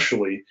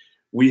especially,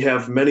 we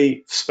have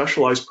many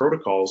specialized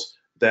protocols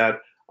that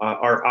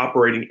are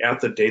operating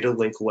at the data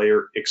link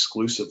layer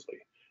exclusively.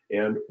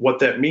 And what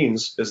that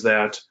means is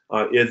that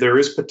there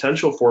is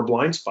potential for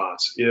blind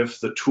spots if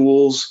the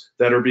tools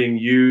that are being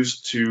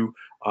used to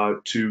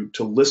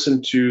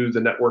listen to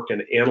the network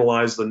and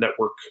analyze the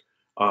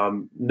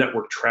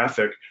network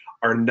traffic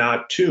are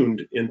not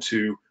tuned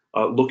into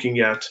looking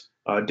at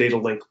data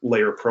link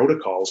layer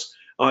protocols.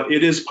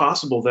 It is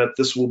possible that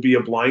this will be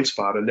a blind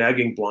spot, a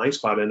nagging blind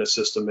spot in a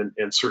system,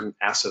 and certain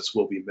assets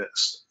will be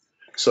missed.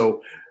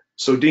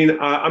 So Dean,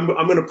 I'm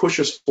going to push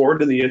us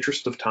forward in the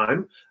interest of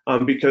time,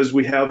 because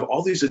we have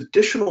all these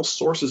additional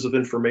sources of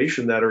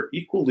information that are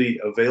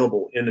equally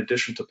available in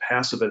addition to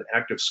passive and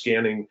active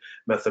scanning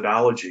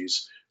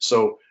methodologies.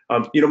 So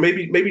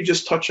maybe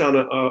just touch on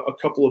a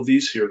couple of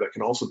these here that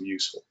can also be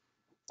useful.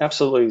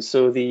 Absolutely.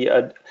 So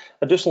the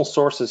additional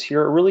sources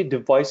here are really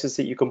devices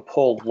that you can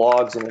pull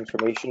logs and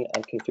information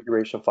and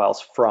configuration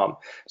files from.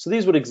 So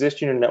these would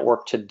exist in your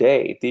network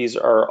today. These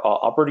are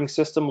operating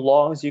system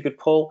logs you could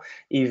pull,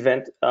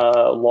 event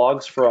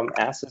logs from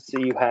assets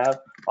that you have.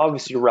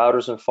 Obviously,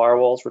 routers and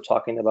firewalls. We're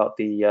talking about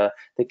the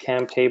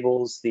CAM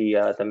tables,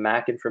 the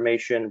MAC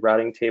information,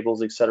 routing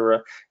tables,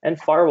 etc. And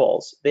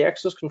firewalls. The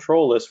access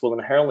control list will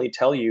inherently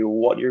tell you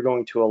what you're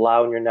going to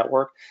allow in your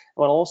network. It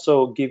will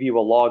also give you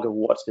a log of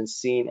what's been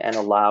seen and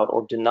allowed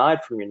or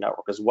denied from your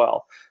network as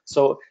well.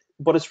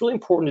 But it's really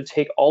important to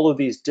take all of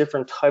these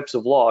different types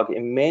of log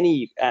in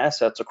many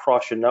assets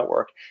across your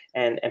network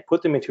and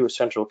put them into a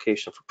central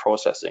location for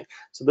processing.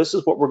 So this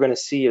is what we're going to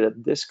see,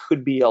 that this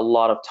could be a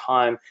lot of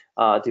time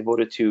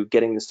devoted to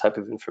getting this type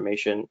of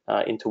information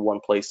into one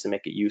place to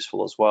make it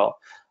useful as well.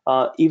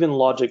 Even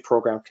logic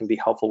program can be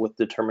helpful with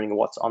determining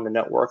what's on the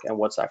network and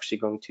what's actually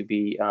going to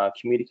be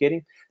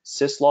communicating.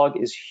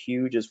 syslog is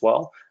huge as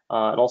well.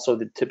 And also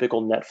the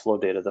typical net flow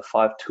data, the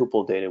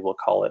 5-tuple data, we'll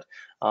call it.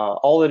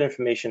 All that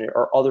information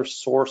are other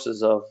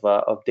sources of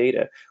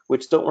data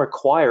which don't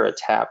require a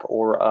tap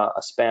or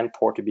a span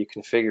port to be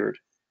configured.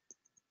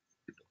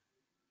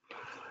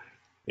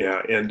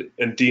 Yeah,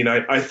 and Dean,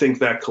 I think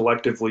that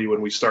collectively,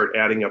 when we start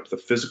adding up the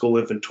physical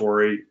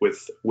inventory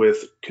with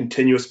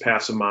continuous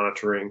passive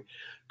monitoring,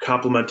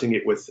 complementing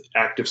it with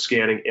active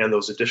scanning and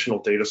those additional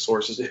data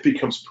sources, it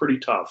becomes pretty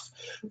tough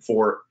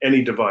for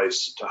any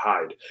device to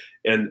hide,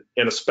 and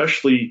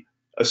especially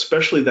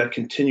that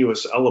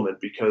continuous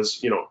element,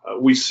 because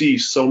we see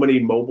so many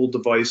mobile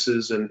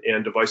devices and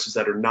devices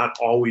that are not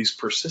always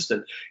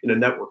persistent in a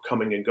network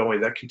coming and going.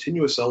 That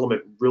continuous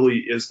element really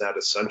is that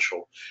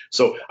essential.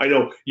 So I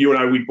know you and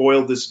I, we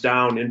boiled this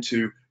down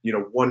into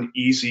one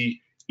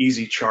easy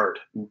chart.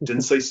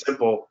 Didn't say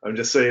simple, I'm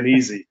just saying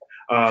easy.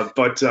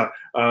 But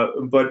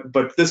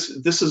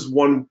this is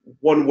one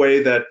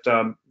way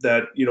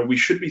that we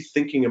should be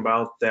thinking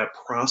about that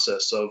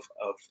process of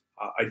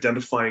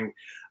identifying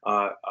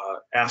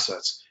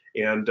assets,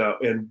 and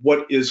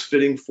what is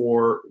fitting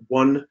for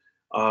one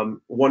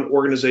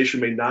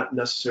organization may not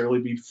necessarily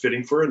be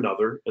fitting for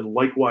another, and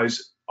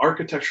likewise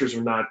architectures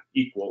are not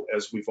equal,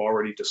 as we've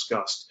already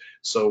discussed.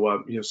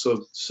 So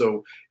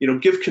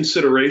give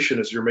consideration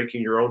as you're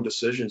making your own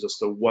decisions as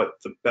to what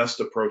the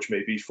best approach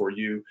may be for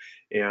you,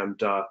 and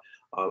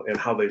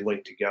how they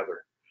link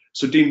together.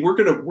 So Dean, we're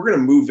gonna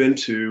move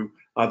into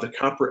the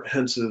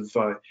comprehensive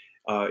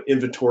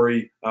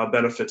inventory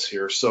benefits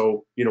here.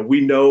 So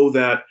we know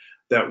that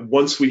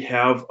once we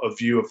have a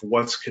view of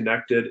what's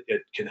connected,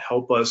 it can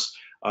help us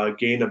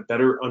gain a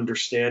better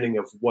understanding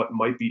of what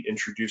might be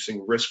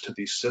introducing risk to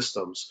these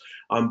systems.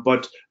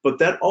 But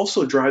that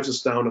also drives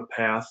us down a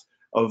path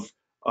of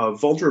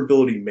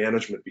vulnerability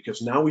management,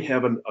 because now we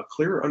have a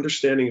clearer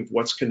understanding of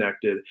what's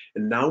connected,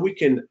 and now we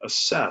can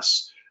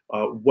assess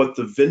what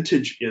the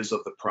vintage is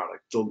of the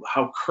product,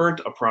 how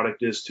current a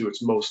product is to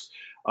its most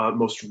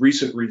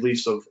recent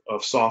release of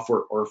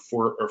software or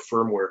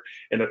firmware.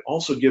 And it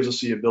also gives us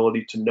the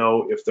ability to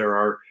know if there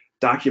are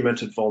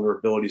documented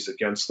vulnerabilities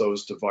against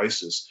those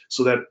devices.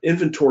 So that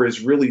inventory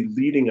is really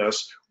leading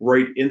us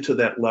right into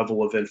that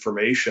level of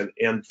information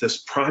and this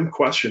prime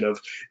question of,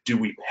 do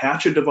we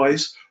patch a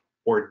device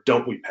or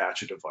don't we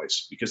patch a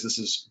device? Because this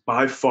is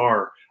by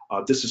far,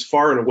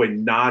 far and away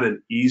not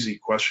an easy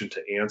question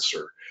to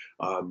answer.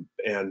 I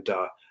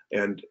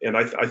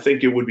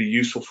think it would be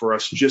useful for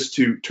us just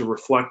to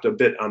reflect a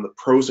bit on the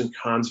pros and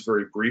cons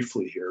very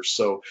briefly here.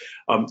 So,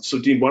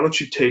 Dean, why don't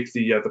you take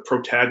the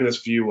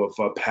protagonist view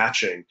of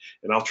patching,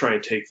 and I'll try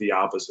and take the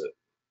opposite.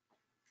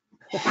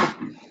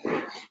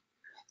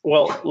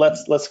 Well,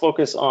 let's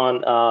focus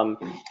on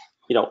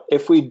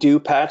if we do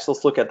patch,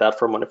 let's look at that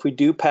for a moment. If we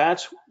do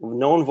patch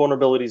known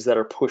vulnerabilities that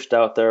are pushed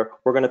out there,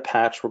 we're going to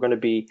patch. We're going to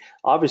be,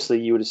 obviously,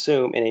 you would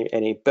assume,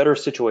 in a better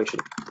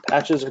situation.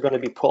 Patches are going to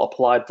be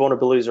applied.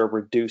 Vulnerabilities are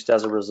reduced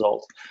as a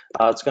result.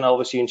 It's going to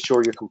obviously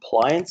ensure your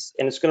compliance,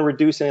 and it's going to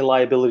reduce any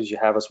liabilities you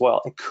have as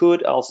well. It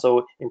could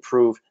also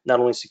improve not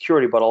only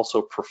security, but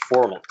also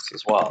performance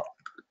as well.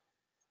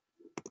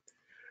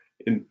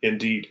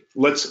 Indeed.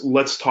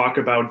 Let's talk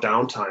about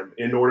downtime.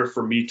 In order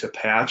for me to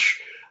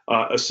patch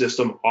a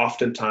system,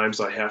 oftentimes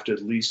I have to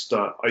at least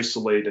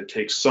isolate and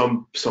take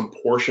some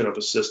portion of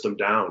a system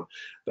down.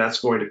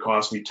 That's going to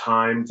cost me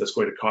time, that's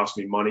going to cost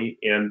me money,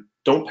 and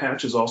don't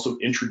patches also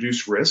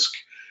introduce risk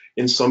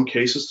in some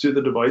cases to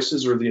the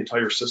devices or the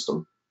entire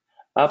system?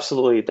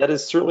 Absolutely, that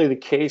is certainly the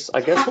case.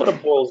 I guess what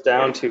it boils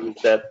down to is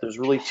that there's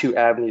really two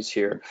avenues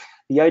here.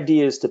 The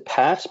idea is to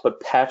patch, but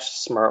patch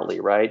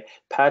smartly, right?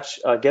 Patch,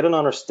 get an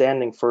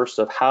understanding first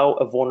of how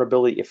a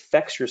vulnerability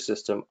affects your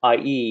system,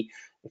 i.e.,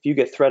 if you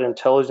get threat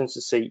intelligence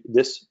to say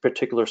this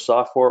particular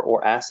software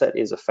or asset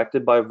is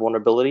affected by a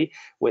vulnerability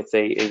with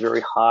a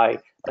very high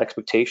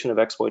expectation of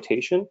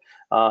exploitation,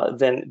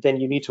 then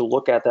you need to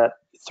look at that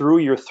through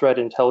your threat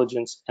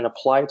intelligence and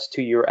apply it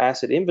to your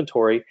asset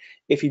inventory.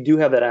 If you do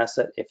have that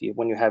asset,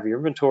 when you have your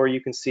inventory, you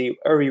can see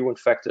are you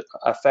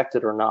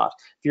affected or not.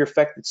 If you're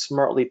affected,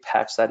 smartly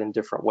patch that in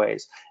different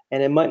ways.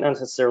 And it might not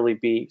necessarily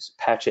be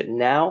patch it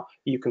now,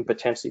 you can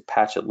potentially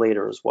patch it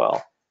later as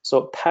well.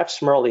 So patch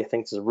smartly, I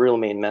think, is a real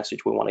main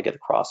message we want to get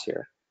across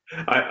here.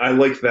 I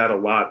like that a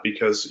lot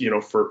because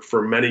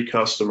for many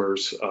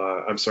customers,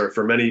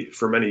 for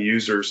many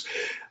users,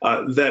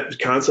 that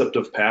concept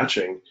of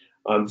patching,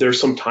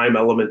 there's some time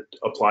element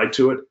applied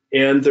to it,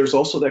 and there's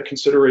also that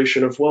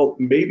consideration of, well,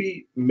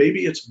 maybe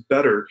it's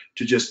better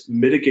to just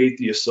mitigate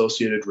the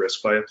associated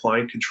risk by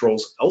applying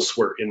controls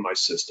elsewhere in my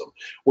system,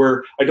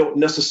 where I don't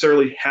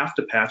necessarily have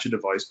to patch a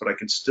device, but I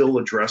can still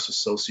address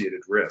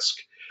associated risk.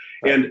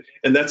 And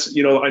that's,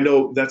 I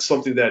know that's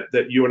something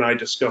that you and I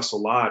discuss a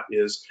lot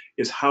is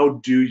how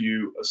do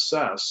you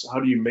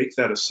make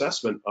that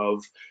assessment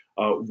of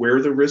where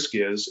the risk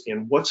is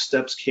and what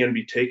steps can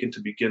be taken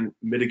to begin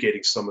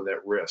mitigating some of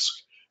that risk.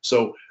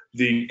 So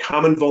the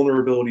common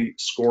vulnerability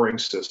scoring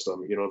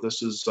system,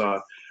 this is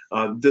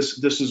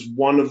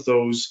one of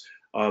those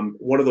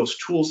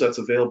tools that's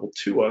available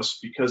to us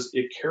because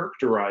it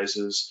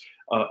characterizes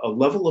a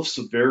level of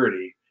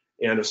severity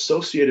and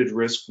associated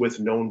risk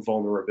with known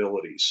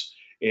vulnerabilities.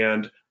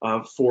 And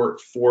for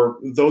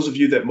those of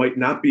you that might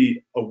not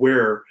be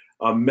aware,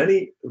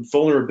 many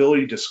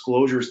vulnerability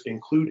disclosures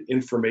include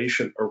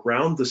information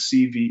around the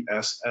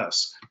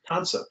CVSS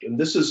concept. And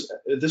this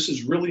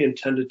is really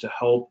intended to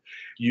help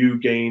you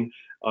gain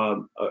a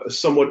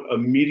somewhat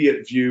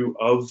immediate view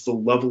of the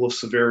level of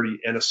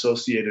severity and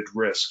associated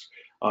risk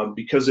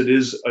because it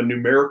is a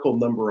numerical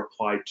number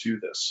applied to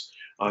this.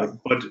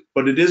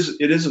 But it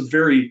is a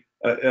very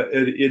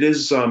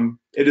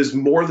it is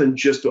more than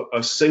just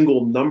a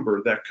single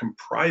number that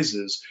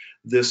comprises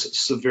this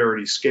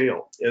severity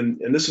scale,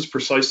 and this is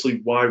precisely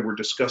why we're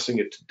discussing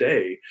it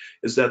today.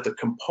 Is that the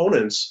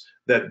components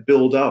that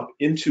build up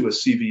into a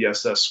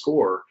CVSS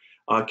score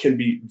can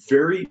be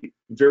very,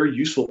 very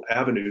useful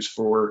avenues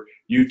for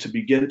you to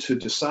begin to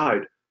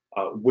decide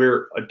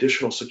where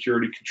additional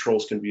security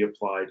controls can be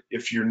applied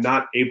if you're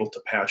not able to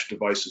patch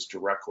devices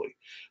directly.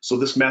 So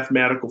this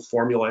mathematical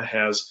formula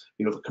has,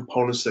 the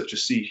components that you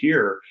see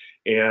here.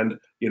 And,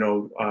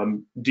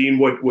 Dean,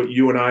 what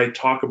you and I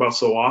talk about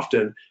so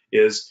often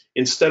is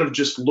instead of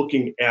just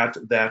looking at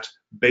that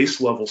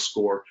base level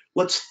score,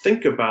 let's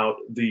think about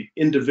the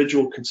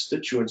individual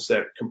constituents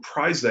that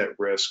comprise that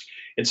risk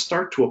and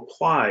start to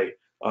apply,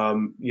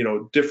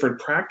 different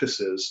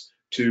practices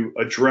to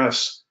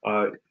address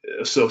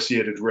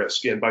associated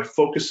risk. And by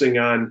focusing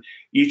on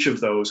each of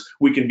those,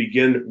 we can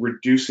begin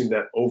reducing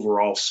that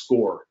overall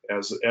score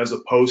as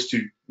opposed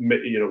to,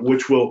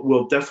 which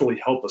will definitely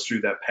help us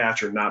through that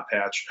patch or not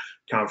patch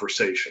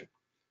conversation.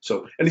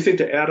 So anything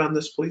to add on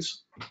this,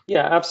 please?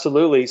 Yeah,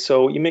 absolutely.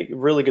 So you make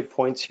really good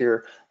points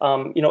here.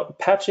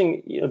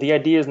 Patching, the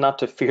idea is not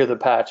to fear the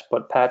patch,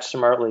 but patch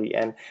smartly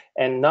and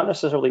not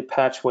necessarily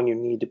patch when you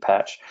need to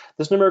patch.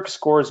 This numeric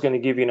score is going to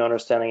give you an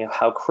understanding of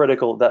how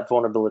critical that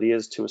vulnerability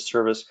is to a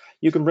service.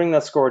 You can bring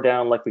that score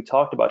down, like we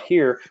talked about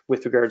here,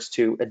 with regards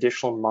to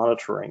additional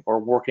monitoring or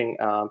working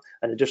an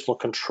additional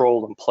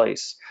control in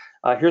place.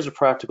 Here's a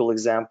practical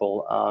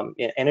example.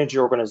 In energy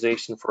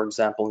organization, for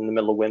example, in the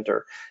middle of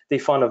winter, they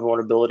find a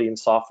vulnerability in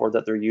software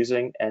that they're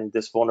using, and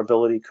this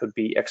vulnerability could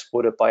be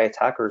exploited by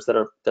attackers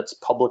that's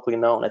publicly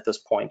known at this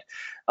point.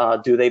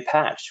 Do they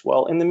patch?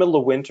 Well, in the middle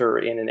of winter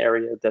in an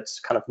area that's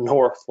kind of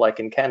north, like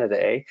in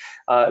Canada,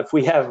 if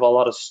we have a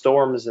lot of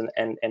storms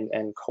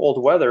and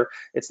cold weather,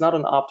 it's not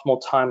an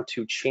optimal time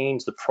to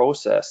change the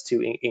process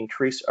to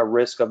increase a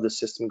risk of the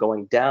system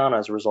going down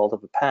as a result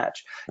of a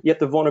patch. Yet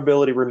the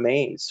vulnerability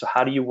remains. So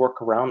how do you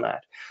work around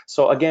that?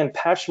 So again,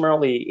 patch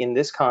smartly in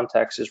this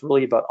context is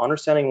really about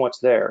understanding what's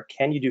there.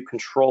 Can you do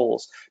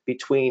controls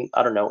between,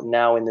 I don't know,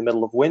 now in the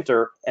middle of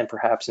winter and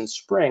perhaps in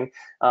spring,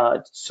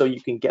 so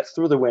you can get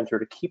through the winter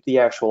to keep the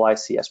actual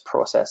ICS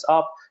process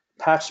up,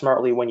 patch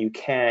smartly when you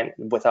can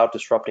without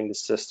disrupting the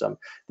system.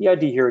 The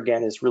idea here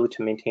again is really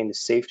to maintain the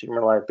safety and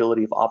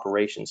reliability of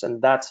operations,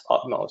 and that's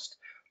utmost.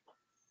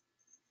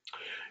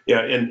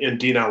 Yeah, and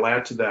Dean, I'll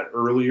add to that.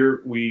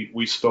 Earlier,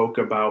 we spoke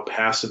about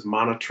passive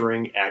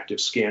monitoring,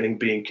 active scanning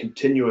being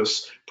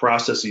continuous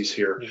processes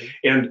here.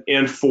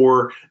 And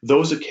for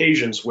those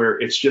occasions where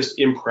it's just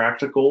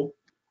impractical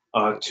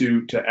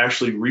to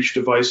actually reach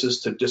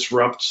devices to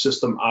disrupt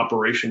system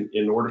operation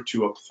in order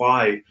to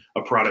apply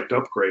a product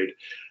upgrade,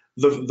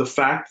 the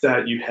fact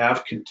that you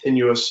have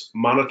continuous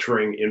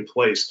monitoring in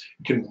place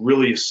can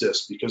really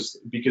assist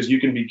because you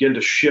can begin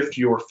to shift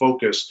your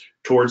focus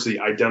towards the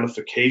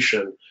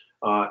identification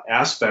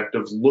aspect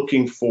of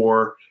looking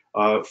for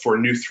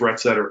new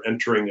threats that are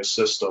entering a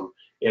system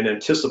and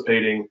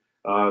anticipating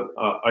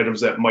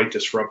items that might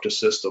disrupt a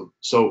system.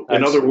 So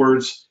in other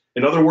words,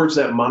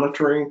 that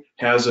monitoring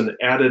has an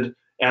added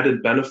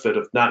benefit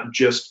of not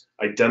just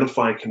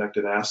identifying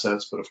connected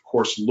assets, but of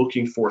course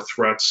looking for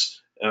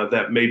threats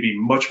that may be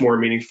much more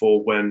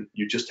meaningful when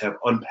you just have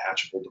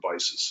unpatchable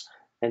devices.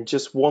 And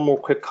just one more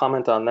quick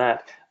comment on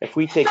that. If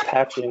we take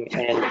patching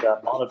and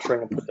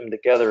monitoring and put them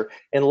together,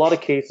 in a lot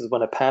of cases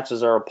when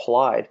patches are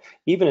applied,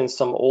 even in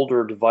some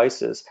older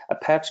devices, a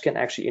patch can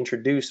actually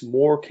introduce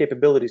more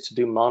capabilities to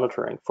do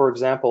monitoring. For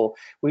example,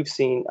 we've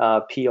seen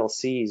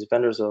PLCs,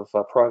 vendors of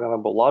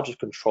programmable logic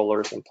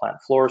controllers in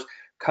plant floors,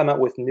 come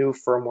out with new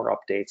firmware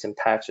updates and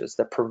patches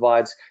that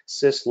provides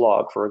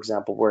syslog, for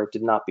example, where it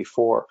did not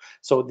before.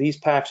 So these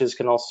patches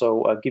can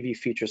also give you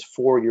features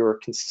for your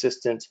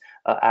consistent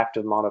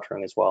active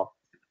monitoring as well.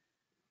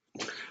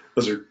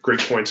 Those are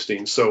great points,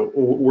 Dean. So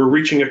we're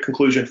reaching a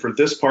conclusion for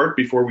this part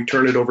before we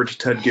turn it over to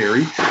Ted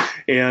Gary.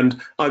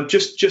 And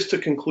just to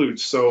conclude,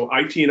 so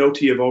IT and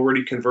OT have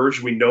already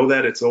converged. We know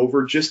that it's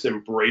over. Just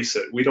embrace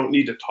it. We don't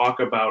need to talk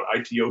about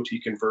IT-OT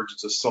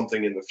convergence as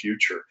something in the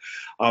future.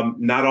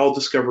 Not all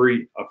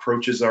discovery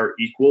approaches are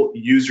equal.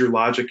 Use your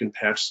logic and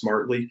patch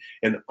smartly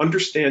and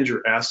understand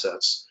your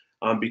assets.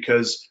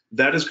 Because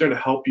that is going to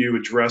help you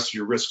address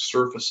your risk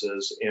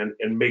surfaces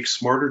and make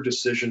smarter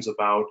decisions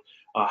about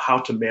how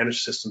to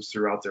manage systems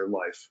throughout their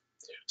life.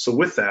 So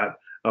with that,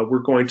 we're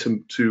going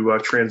to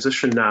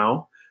transition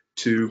now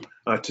to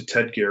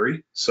Ted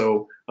Gary.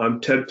 So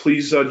Ted,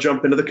 please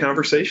jump into the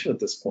conversation at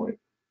this point.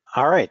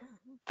 All right.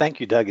 Thank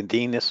you, Doug and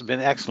Dean. This has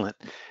been excellent.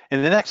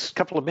 In the next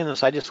couple of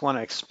minutes, I just want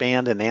to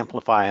expand and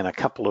amplify on a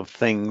couple of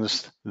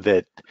things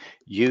that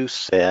you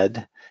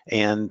said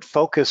and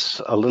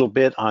focus a little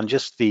bit on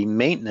just the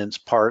maintenance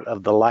part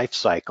of the life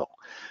cycle.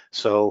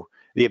 So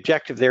the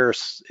objective there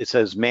is, it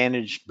says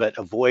manage, but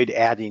avoid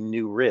adding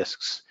new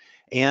risks.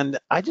 And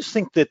I just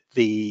think that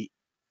the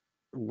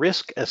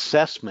risk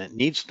assessment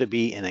needs to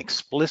be an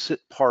explicit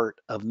part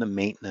of the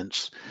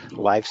maintenance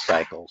life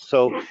cycle.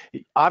 So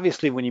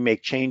obviously when you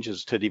make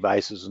changes to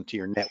devices and to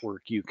your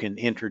network, you can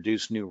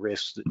introduce new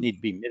risks that need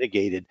to be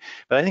mitigated.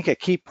 But I think a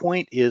key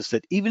point is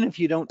that even if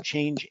you don't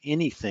change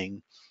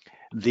anything,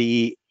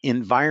 the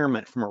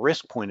environment from a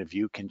risk point of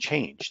view can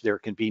change. There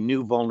can be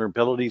new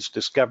vulnerabilities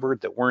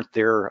discovered that weren't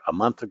there a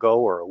month ago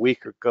or a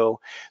week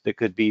ago that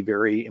could be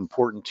very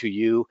important to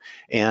you.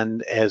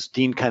 And as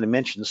Dean kind of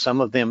mentioned,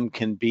 some of them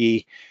can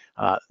be,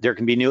 there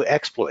can be new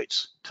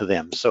exploits to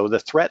them. So the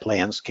threat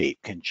landscape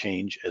can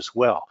change as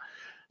well.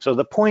 So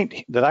the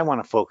point that I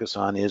want to focus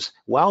on is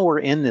while we're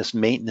in this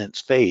maintenance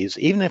phase,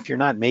 even if you're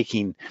not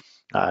making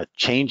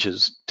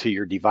changes to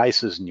your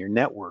devices and your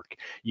network,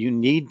 you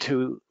need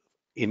to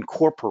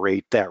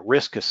incorporate that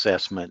risk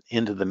assessment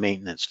into the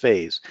maintenance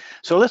phase.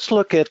 So let's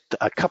look at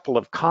a couple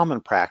of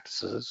common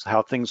practices,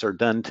 how things are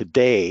done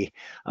today.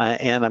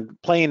 And I'm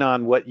playing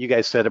on what you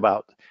guys said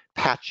about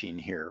patching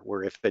here,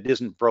 where if it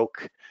isn't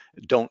broke,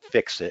 don't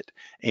fix it.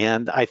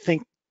 And I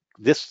think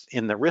this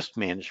in the risk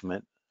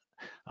management,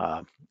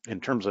 in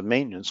terms of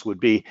maintenance would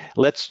be,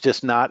 let's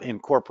just not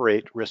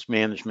incorporate risk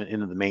management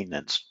into the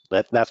maintenance.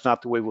 That's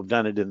not the way we've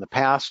done it in the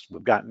past.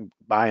 We've gotten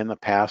by in the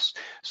past,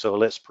 so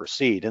let's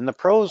proceed. And the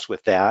pros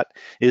with that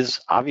is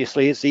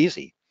obviously it's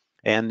easy.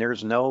 and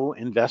there's no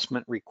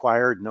investment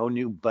required, no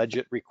new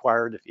budget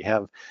required. If you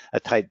have a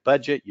tight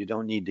budget, you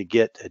don't need to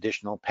get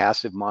additional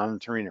passive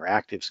monitoring or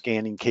active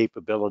scanning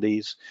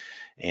capabilities,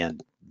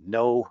 and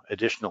no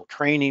additional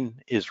training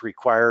is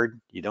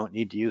required. You don't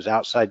need to use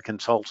outside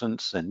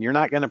consultants, and you're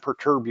not going to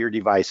perturb your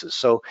devices.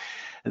 So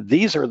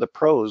these are the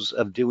pros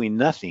of doing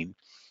nothing.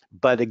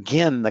 But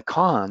again, the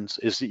cons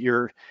is that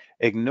you're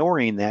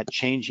ignoring that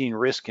changing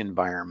risk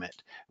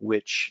environment,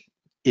 which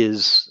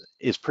is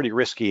pretty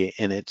risky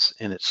in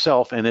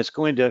itself, and it's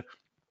going to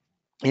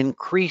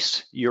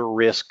increase your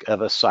risk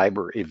of a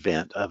cyber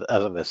event,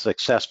 of a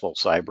successful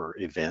cyber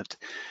event.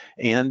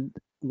 And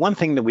one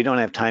thing that we don't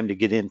have time to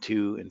get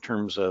into in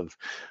terms of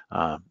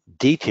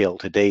detail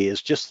today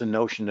is just the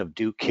notion of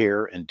due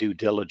care and due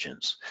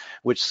diligence,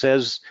 which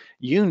says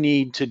you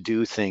need to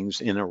do things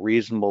in a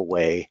reasonable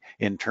way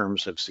in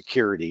terms of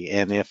security.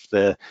 And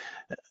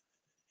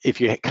if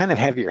you kind of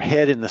have your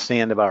head in the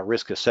sand about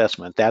risk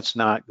assessment, that's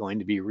not going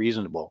to be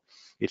reasonable.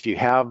 If you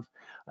have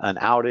an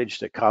outage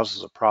that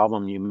causes a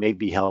problem, you may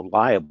be held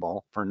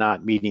liable for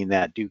not meeting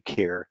that due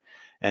care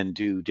and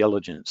due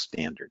diligence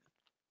standard.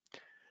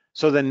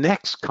 So the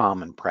next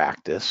common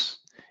practice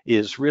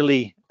is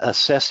really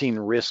assessing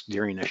risk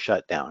during a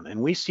shutdown.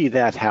 And we see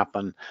that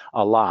happen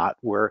a lot,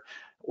 where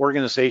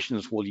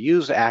organizations will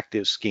use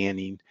active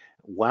scanning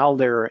while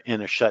they're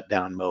in a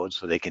shutdown mode,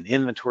 so they can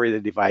inventory the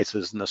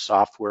devices and the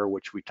software,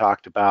 which we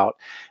talked about,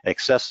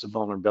 assess the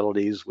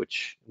vulnerabilities,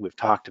 which we've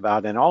talked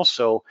about, and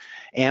also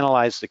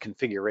analyze the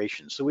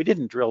configuration. So we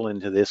didn't drill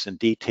into this in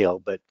detail,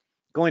 but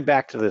going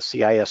back to the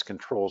CIS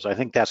controls, I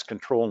think that's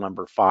control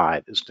number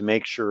 5, is to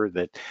make sure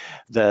that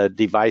the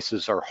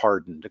devices are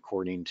hardened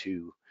according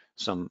to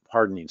some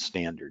hardening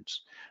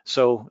standards.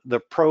 So the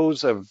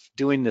pros of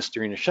doing this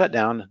during a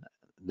shutdown,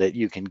 that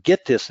you can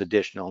get this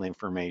additional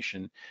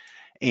information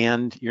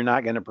and you're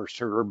not going to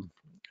perturb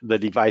the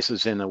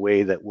devices in a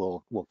way that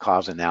will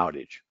cause an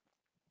outage.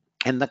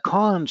 And the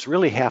cons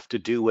really have to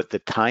do with the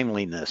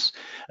timeliness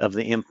of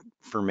the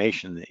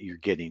information that you're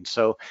getting.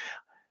 So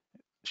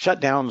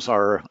shutdowns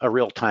are a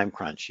real time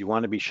crunch. You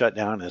want to be shut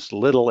down as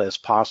little as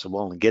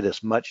possible and get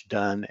as much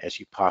done as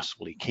you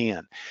possibly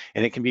can.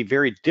 And it can be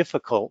very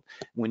difficult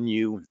when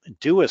you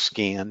do a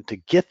scan to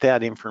get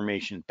that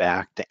information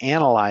back, to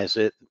analyze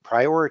it,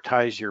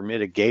 prioritize your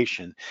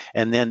mitigation,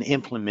 and then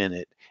implement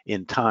it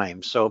in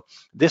time. So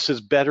this is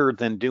better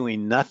than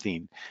doing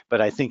nothing, but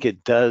I think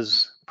it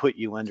does put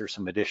you under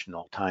some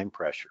additional time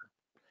pressure.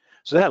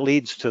 So that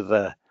leads to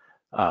the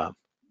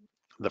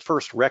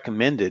first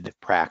recommended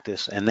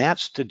practice, and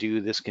that's to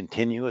do this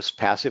continuous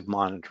passive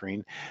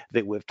monitoring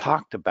that we've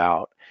talked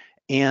about.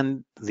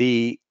 And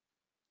the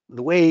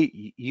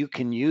way you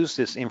can use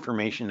this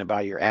information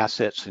about your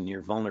assets and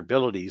your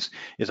vulnerabilities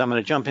is, I'm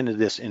going to jump into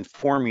this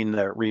informing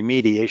the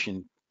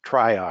remediation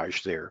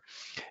triage there.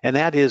 And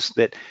that is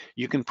that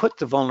you can put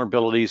the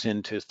vulnerabilities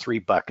into 3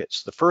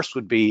 buckets. The first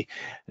would be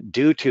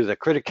due to the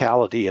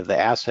criticality of the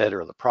asset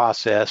or the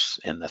process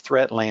and the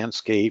threat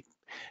landscape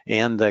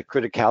and the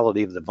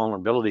criticality of the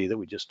vulnerability that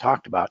we just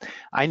talked about.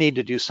 I need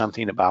to do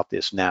something about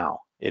this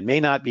now. It may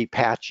not be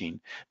patching,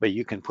 but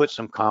you can put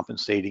some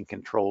compensating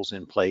controls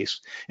in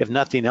place. If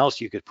nothing else,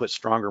 you could put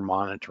stronger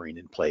monitoring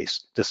in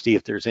place to see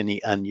if there's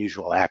any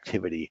unusual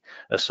activity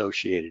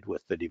associated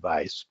with the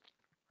device.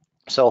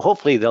 So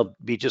hopefully there'll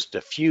be just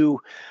a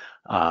few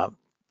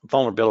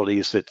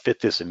vulnerabilities that fit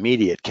this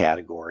immediate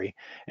category.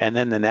 And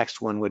then the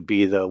next one would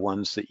be the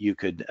ones that you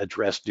could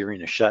address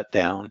during a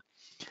shutdown.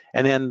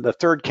 And then the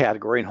third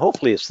category, and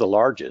hopefully it's the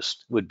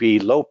largest, would be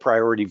low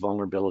priority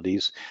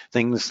vulnerabilities,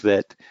 things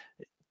that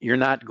you're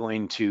not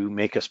going to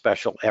make a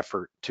special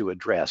effort to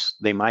address.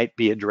 They might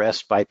be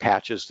addressed by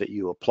patches that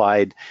you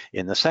applied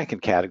in the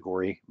second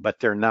category, but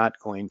they're not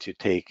going to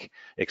take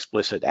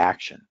explicit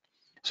action.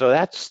 So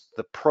that's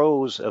the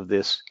pros of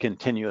this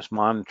continuous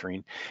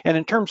monitoring. And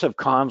in terms of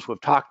cons,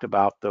 we've talked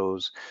about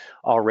those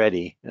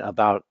already,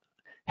 about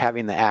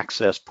having the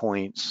access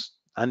points,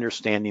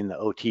 understanding the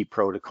OT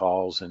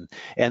protocols, and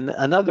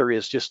another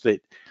is just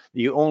that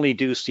you only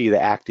do see the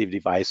active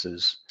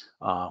devices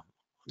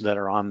that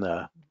are on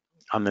the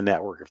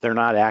network. If they're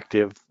not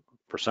active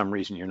for some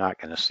reason, you're not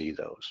going to see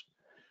those.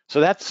 So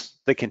that's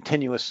the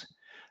continuous,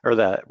 or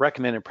the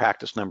recommended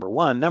practice number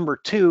 1. Number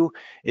 2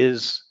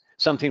 is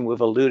something we've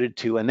alluded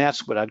to, and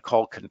that's what I'd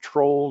call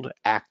controlled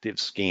active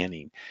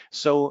scanning.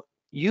 So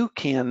you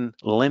can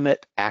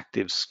limit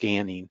active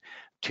scanning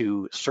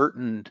to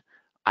certain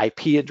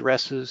IP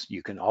addresses.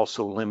 You can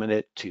also limit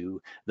it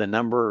to the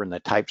number and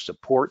the types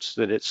of ports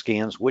that it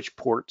scans, which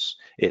ports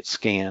it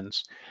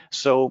scans.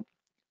 So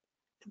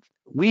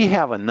we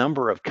have a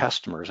number of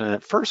customers, and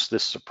at first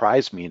this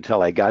surprised me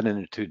until I got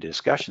into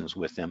discussions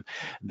with them,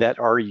 that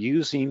are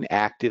using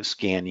active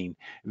scanning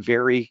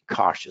very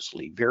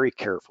cautiously, very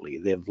carefully.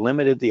 They've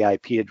limited the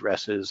IP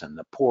addresses and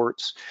the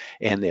ports,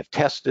 and they've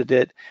tested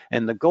it.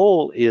 And the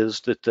goal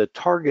is that the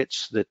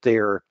targets that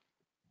they're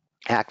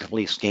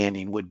actively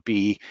scanning would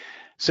be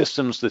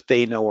systems that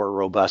they know are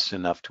robust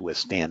enough to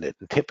withstand it.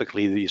 And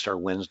typically these are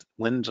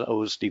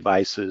Windows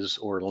devices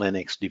or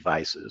Linux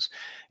devices.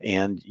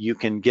 And you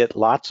can get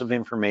lots of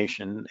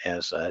information,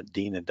 as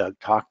Dean and Doug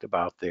talked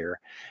about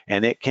there,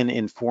 and it can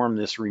inform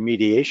this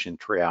remediation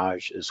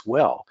triage as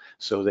well,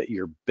 so that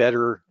you're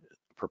better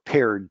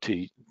prepared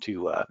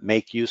to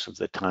make use of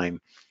the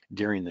time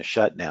during the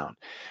shutdown.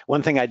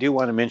 One thing I do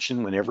want to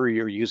mention, whenever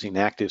you're using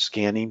active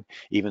scanning,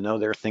 even though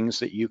there are things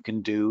that you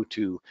can do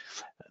to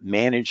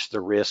manage the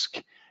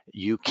risk,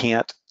 you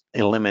can't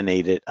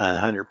eliminate it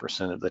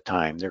 100% of the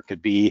time. There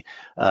could be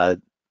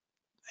an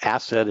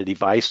asset, a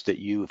device that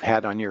you've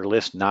had on your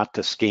list not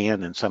to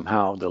scan, and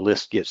somehow the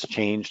list gets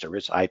changed or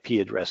its IP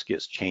address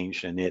gets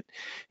changed, and it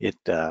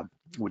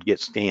would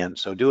get scanned.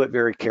 So do it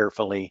very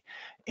carefully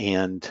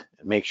and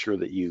make sure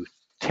that you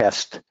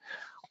test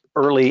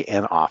early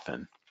and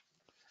often.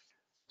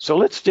 So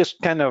let's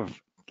just kind of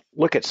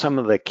look at some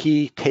of the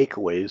key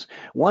takeaways.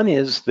 One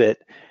is that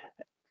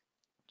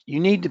you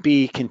need to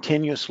be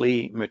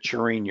continuously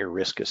maturing your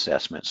risk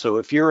assessment. So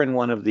if you're in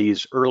one of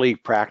these early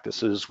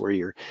practices where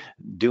you're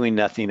doing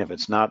nothing, if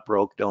it's not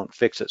broke, don't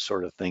fix it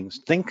sort of things,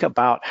 think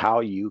about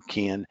how you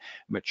can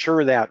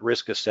mature that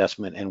risk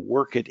assessment and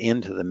work it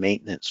into the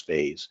maintenance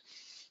phase.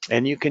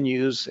 And you can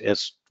use,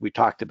 as we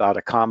talked about,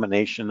 a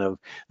combination of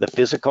the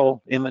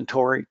physical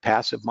inventory,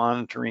 passive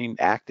monitoring,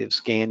 active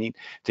scanning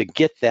to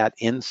get that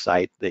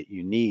insight that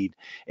you need.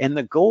 And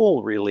the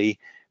goal really,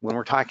 when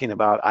we're talking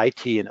about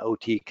IT and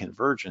OT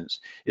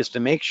convergence, is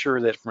to make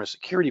sure that from a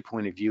security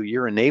point of view,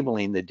 you're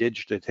enabling the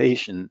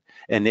digitization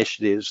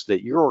initiatives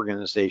that your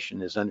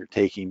organization is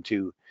undertaking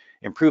to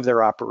improve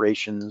their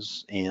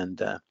operations and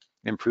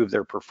improve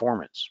their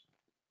performance.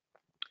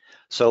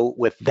 So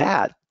with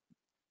that,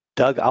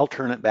 Doug, I'll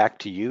turn it back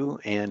to you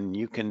and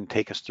you can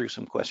take us through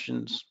some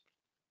questions.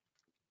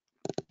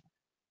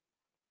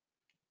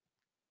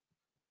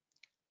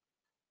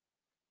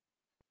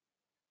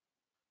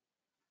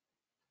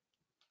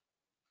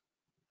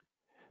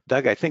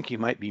 Doug, I think you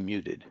might be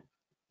muted.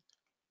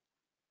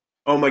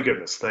 Oh my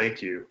goodness,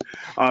 thank you.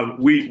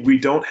 We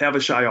don't have a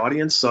shy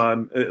audience.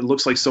 It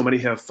looks like so many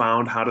have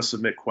found how to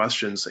submit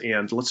questions,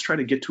 and let's try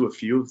to get to a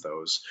few of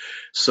those.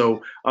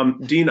 So,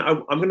 Dean,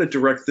 I'm going to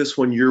direct this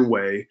one your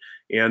way,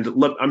 and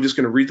I'm just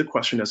going to read the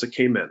question as it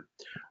came in.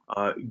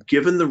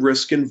 Given the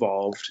risk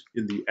involved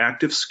in the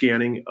active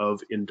scanning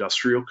of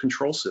industrial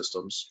control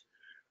systems,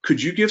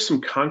 could you give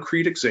some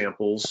concrete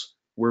examples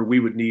where we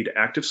would need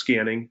active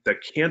scanning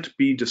that can't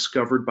be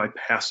discovered by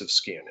passive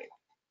scanning?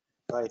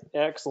 Right,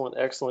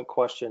 excellent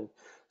question.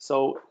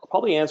 So I'll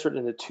probably answer it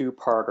in a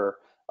two-parter.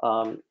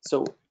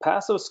 So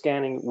passive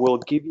scanning will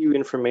give you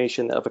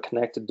information of a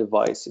connected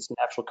device. It's a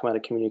natural kind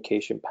of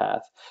communication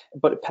path.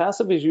 But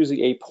passive is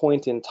usually a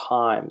point in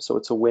time, so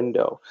it's a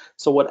window.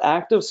 So what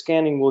active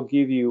scanning will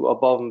give you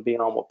above and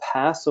beyond what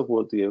passive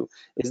will do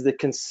is the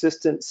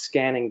consistent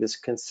scanning, this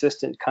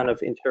consistent kind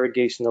of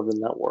interrogation of the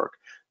network.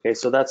 Okay,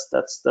 so that's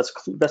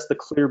the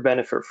clear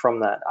benefit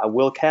from that. I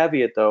will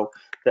caveat though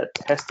that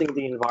testing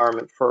the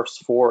environment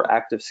first for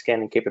active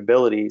scanning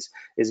capabilities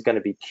is going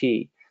to be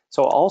key.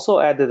 So I'll also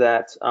add to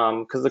that,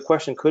 because the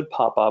question could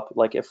pop up,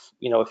 like if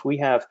we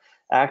have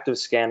active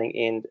scanning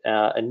in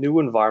a new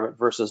environment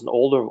versus an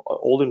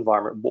old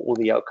environment, what will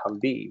the outcome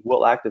be?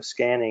 Will active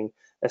scanning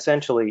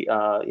essentially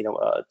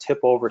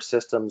tip over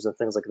systems and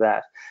things like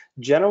that?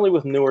 Generally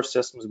with newer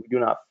systems, we do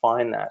not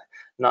find that.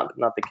 Not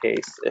the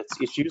case.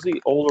 It's usually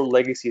older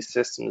legacy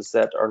systems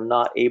that are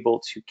not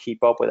able to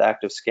keep up with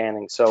active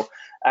scanning. So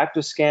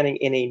active scanning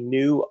in a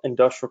new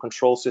industrial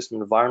control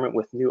system environment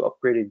with new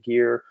upgraded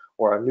gear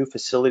or a new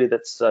facility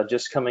that's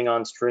just coming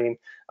on stream,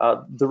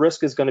 the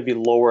risk is going to be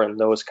lower in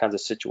those kinds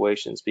of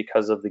situations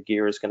because of the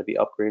gear is going to be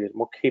upgraded,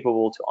 more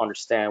capable to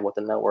understand what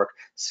the network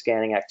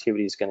scanning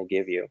activity is going to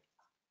give you.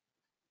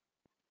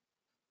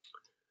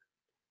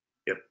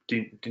 Yep,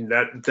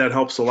 that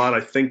helps a lot.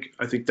 I think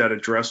that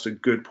addressed a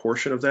good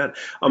portion of that.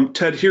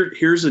 Ted,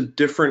 here's a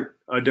different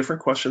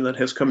question that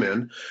has come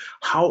in.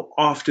 How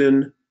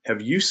often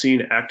have you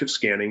seen active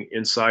scanning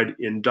inside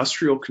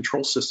industrial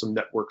control system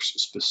networks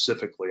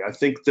specifically? I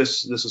think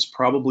this is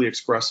probably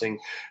expressing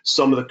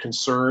some of the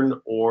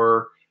concern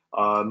or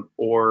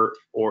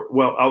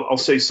well, I'll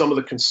say some of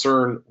the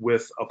concern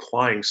with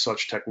applying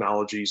such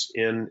technologies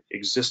in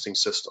existing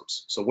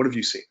systems. So what have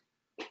you seen?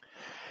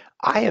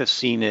 I have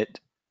seen it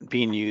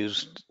being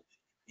used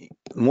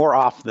more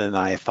often than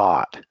I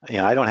thought.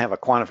 I don't have a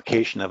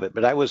quantification of it,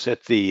 but I was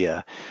at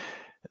the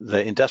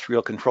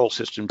Industrial Control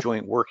System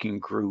Joint Working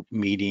Group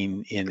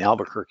meeting in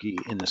Albuquerque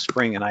in the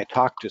spring, and I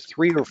talked to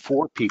 3 or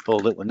 4 people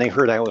that when they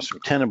heard I was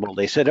from Tenable,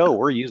 they said, oh,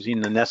 we're using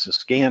the Nessus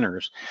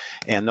scanners,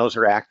 and those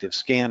are active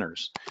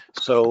scanners.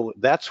 So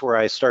that's where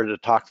I started to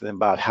talk to them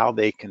about how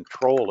they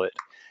control it.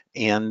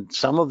 And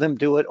some of them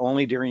do it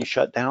only during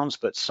shutdowns,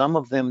 but some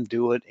of them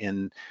do it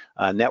in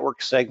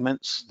network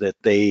segments that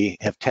they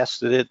have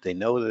tested it. They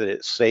know that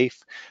it's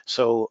safe.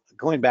 So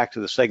going back to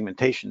the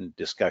segmentation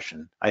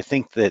discussion, I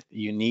think that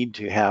you need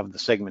to have the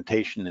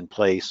segmentation in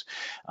place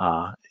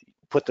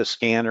put the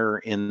scanner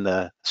in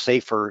the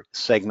safer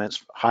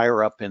segments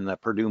higher up in the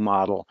Purdue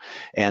model,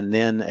 and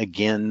then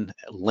again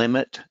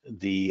limit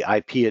the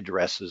IP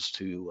addresses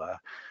to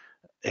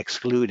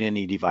exclude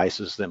any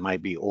devices that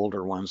might be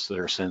older ones that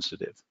are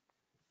sensitive.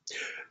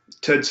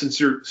 Ted, since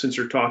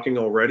you're talking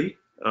already,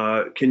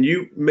 can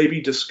you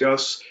maybe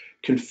discuss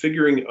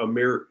configuring a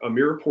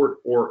mirror port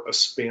or a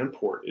span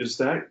port? Is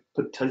that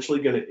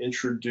potentially going to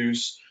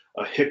introduce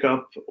a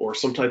hiccup or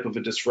some type of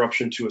a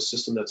disruption to a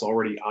system that's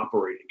already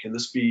operating? Can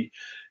this be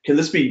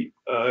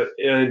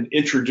an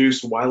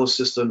introduced while a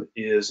system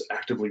is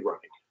actively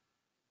running?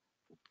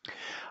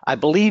 I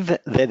believe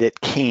that it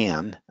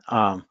can.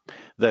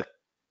 The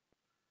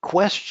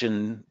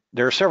question,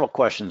 there are several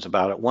questions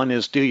about it. One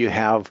is, do you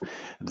have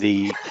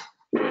the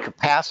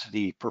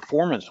capacity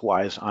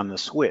performance-wise on the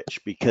switch?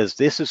 Because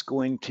this is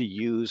going to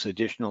use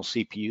additional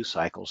CPU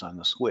cycles on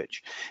the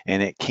switch,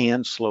 and it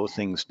can slow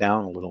things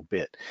down a little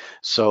bit.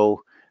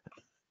 So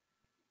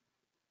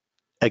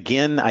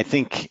again, I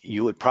think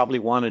you would probably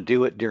want to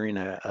do it during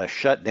a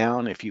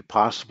shutdown if you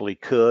possibly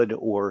could,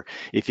 or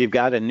if you've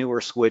got a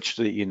newer switch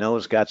that you know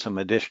has got some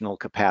additional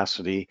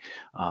capacity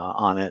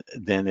on it,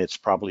 then it's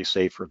probably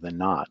safer than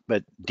not.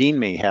 But Dean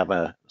may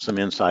have some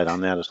insight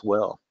on that as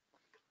well.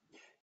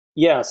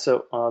 Yeah,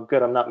 so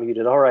good, I'm not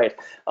muted. All right.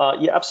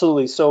 Yeah,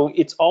 absolutely. So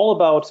it's all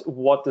about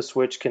what the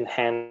switch can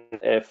handle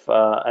if,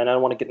 and I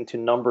don't want to get into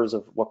numbers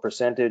of what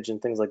percentage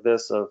and things like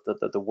this of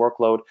the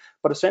workload,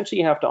 but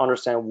essentially you have to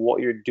understand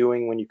what you're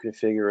doing when you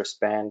configure a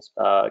span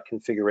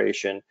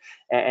configuration.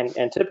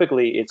 And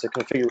typically it's a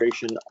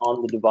configuration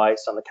on the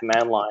device, on the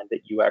command line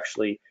that you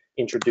actually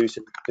introduce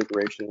a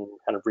configuration and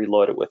kind of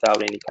reload it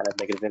without any kind of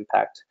negative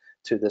impact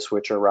to the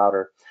switch or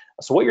router.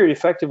 So what you're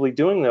effectively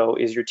doing though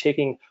is you're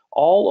taking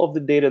all of the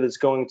data that's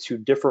going to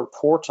different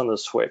ports on the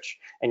switch,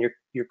 and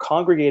you're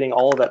congregating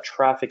all of that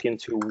traffic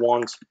into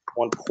one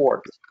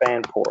port, the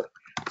span port.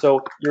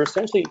 So you're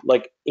essentially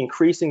like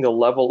increasing the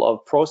level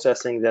of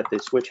processing that the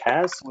switch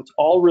has. So it's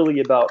all really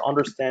about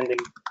understanding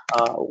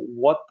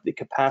what the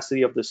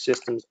capacity of the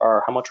systems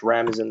are, how much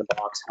RAM is in the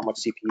box, how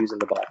much CPU is in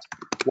the box.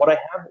 What I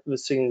have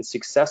seen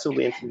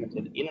successfully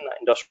implemented in an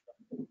industrial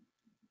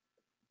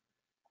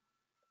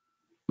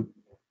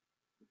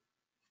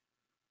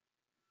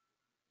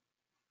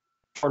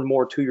and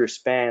more to your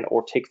span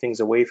or take things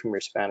away from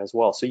your span as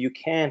well. So you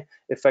can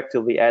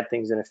effectively add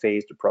things in a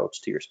phased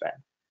approach to your span.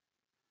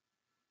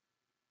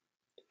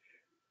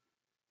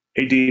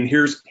 Hey, Dean,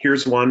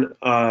 here's one.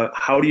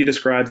 How do you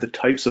describe the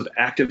types of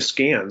active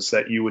scans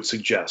that you would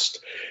suggest?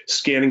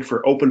 Scanning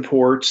for open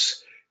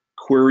ports,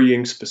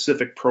 querying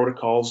specific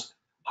protocols.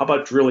 How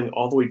about drilling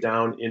all the way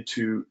down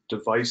into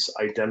device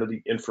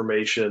identity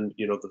information,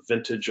 you know, the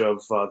vintage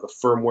of the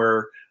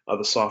firmware,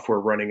 the software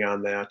running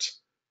on that?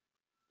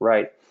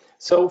 Right.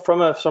 So from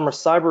a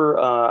cyber,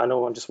 I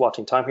know I'm just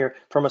watching time here.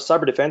 From a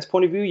cyber defense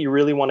point of view, you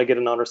really want to get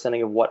an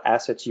understanding of what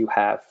assets you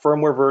have.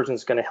 Firmware version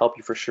is going to help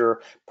you for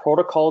sure.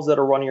 Protocols that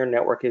are running your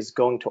network is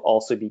going to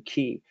also be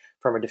key.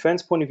 From a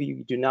defense point of view,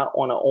 you do not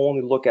want to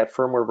only look at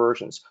firmware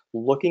versions.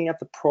 Looking at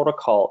the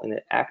protocol in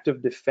an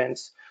active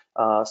defense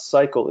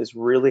cycle is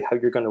really how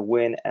you're going to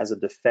win as a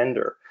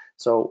defender.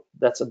 So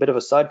that's a bit of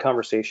a side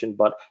conversation,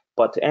 but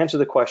to answer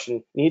the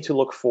question, you need to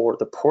look for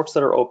the ports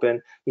that are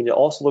open. You need to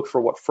also look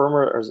for what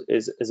firmware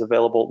is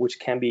available, which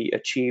can be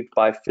achieved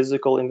by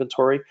physical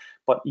inventory.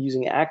 But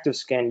using active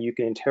scan, you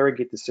can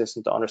interrogate the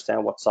system to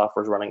understand what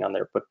software is running on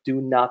there. But do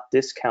not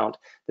discount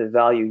the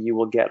value you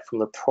will get from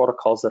the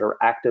protocols that are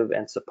active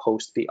and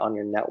supposed to be on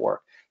your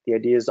network. The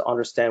idea is to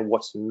understand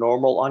what's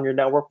normal on your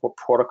network, what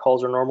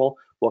protocols are normal,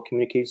 what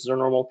communications are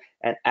normal,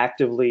 and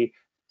actively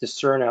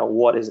discern out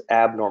what is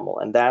abnormal.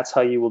 And that's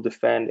how you will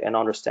defend and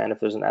understand if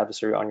there's an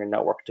adversary on your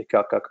network to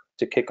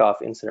kick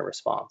off incident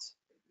response.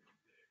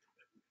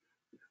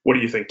 What do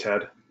you think,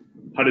 Ted?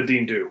 How did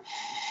Dean do?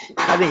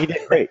 I think he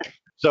did great.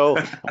 So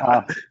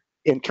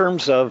in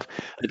terms of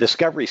the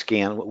discovery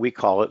scan, what we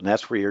call it, and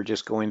that's where you're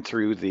just going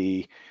through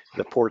the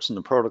ports and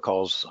the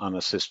protocols on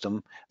a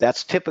system,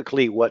 that's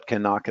typically what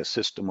can knock a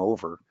system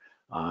over.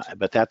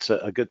 But that's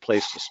a good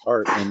place to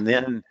start. And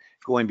then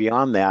going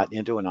beyond that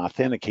into an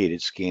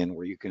authenticated scan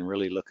where you can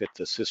really look at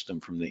the system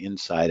from the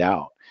inside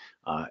out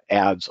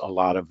adds a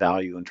lot of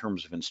value in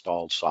terms of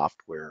installed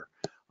software,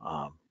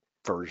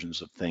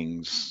 versions of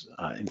things.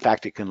 In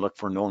fact, it can look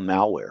for known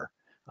malware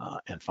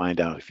and find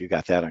out if you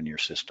got that on your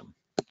system.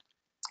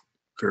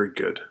 Very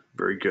good,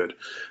 very good.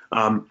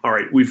 All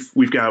right,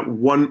 we've got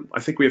one.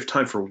 I think we have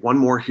time for one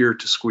more here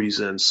to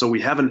squeeze in. So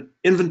we have an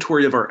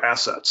inventory of our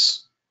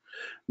assets.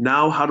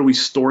 Now, how do we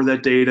store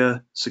that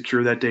data,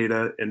 secure that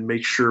data, and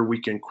make sure we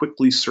can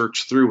quickly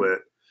search through it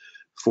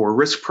for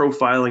risk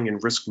profiling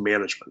and risk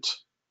management?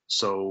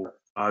 So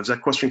is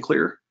that question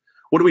clear?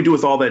 What do we do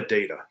with all that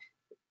data?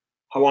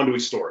 How long do we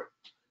store it?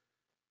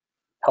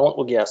 How long?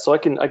 Well, yeah, so I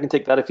can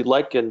take that if you'd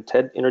like, and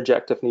Ted,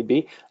 interject if need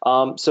be.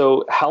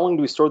 So how long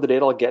do we store the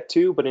data? I'll get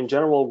to, but in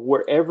general,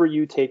 wherever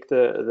you take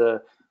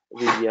the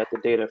the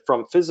data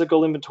from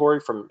physical inventory,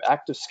 from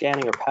active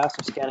scanning or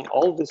passive scanning.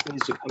 All of this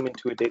needs to come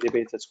into a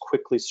database that's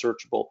quickly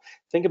searchable.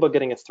 Think about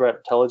getting a threat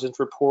intelligence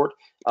report.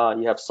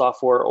 You have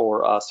software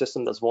or a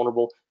system that's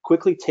vulnerable.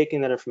 Quickly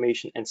taking that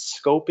information and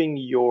scoping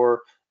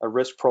your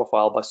risk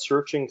profile by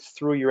searching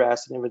through your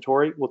asset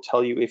inventory will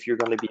tell you if you're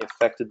going to be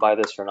affected by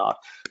this or not.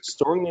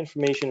 Storing the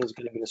information is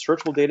going to be in a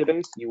searchable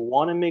database. You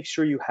want to make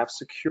sure you have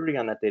security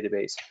on that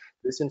database.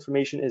 This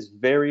information is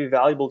very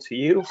valuable to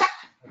you.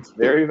 It's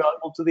very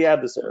valuable to the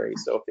adversary.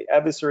 So if the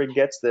adversary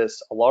gets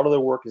this, a lot of the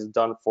work is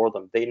done for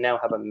them. They now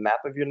have a map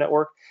of your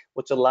network,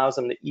 which allows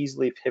them to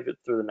easily pivot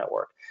through the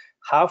network.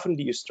 How often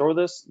do you store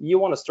this? You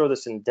want to store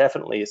this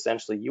indefinitely,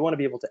 essentially. You want to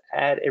be able to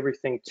add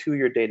everything to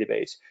your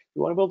database.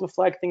 You want to be able to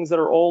flag things that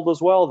are old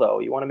as well, though.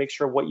 You want to make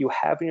sure what you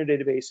have in your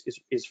database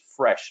is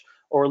fresh,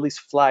 or at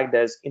least flagged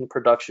as in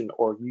production,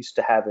 or used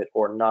to have it,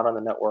 or not on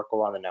the network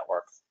or on the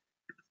network.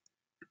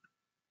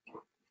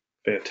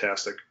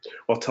 Fantastic.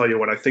 I'll tell you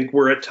what, I think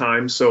we're at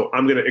time, so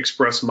I'm going to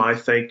express my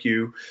thank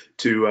you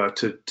to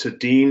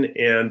Dean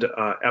and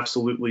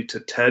absolutely to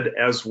Ted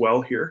as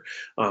well here.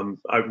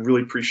 I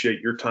really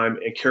appreciate your time.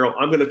 And Carol,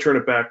 I'm going to turn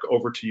it back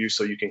over to you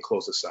so you can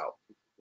close us out.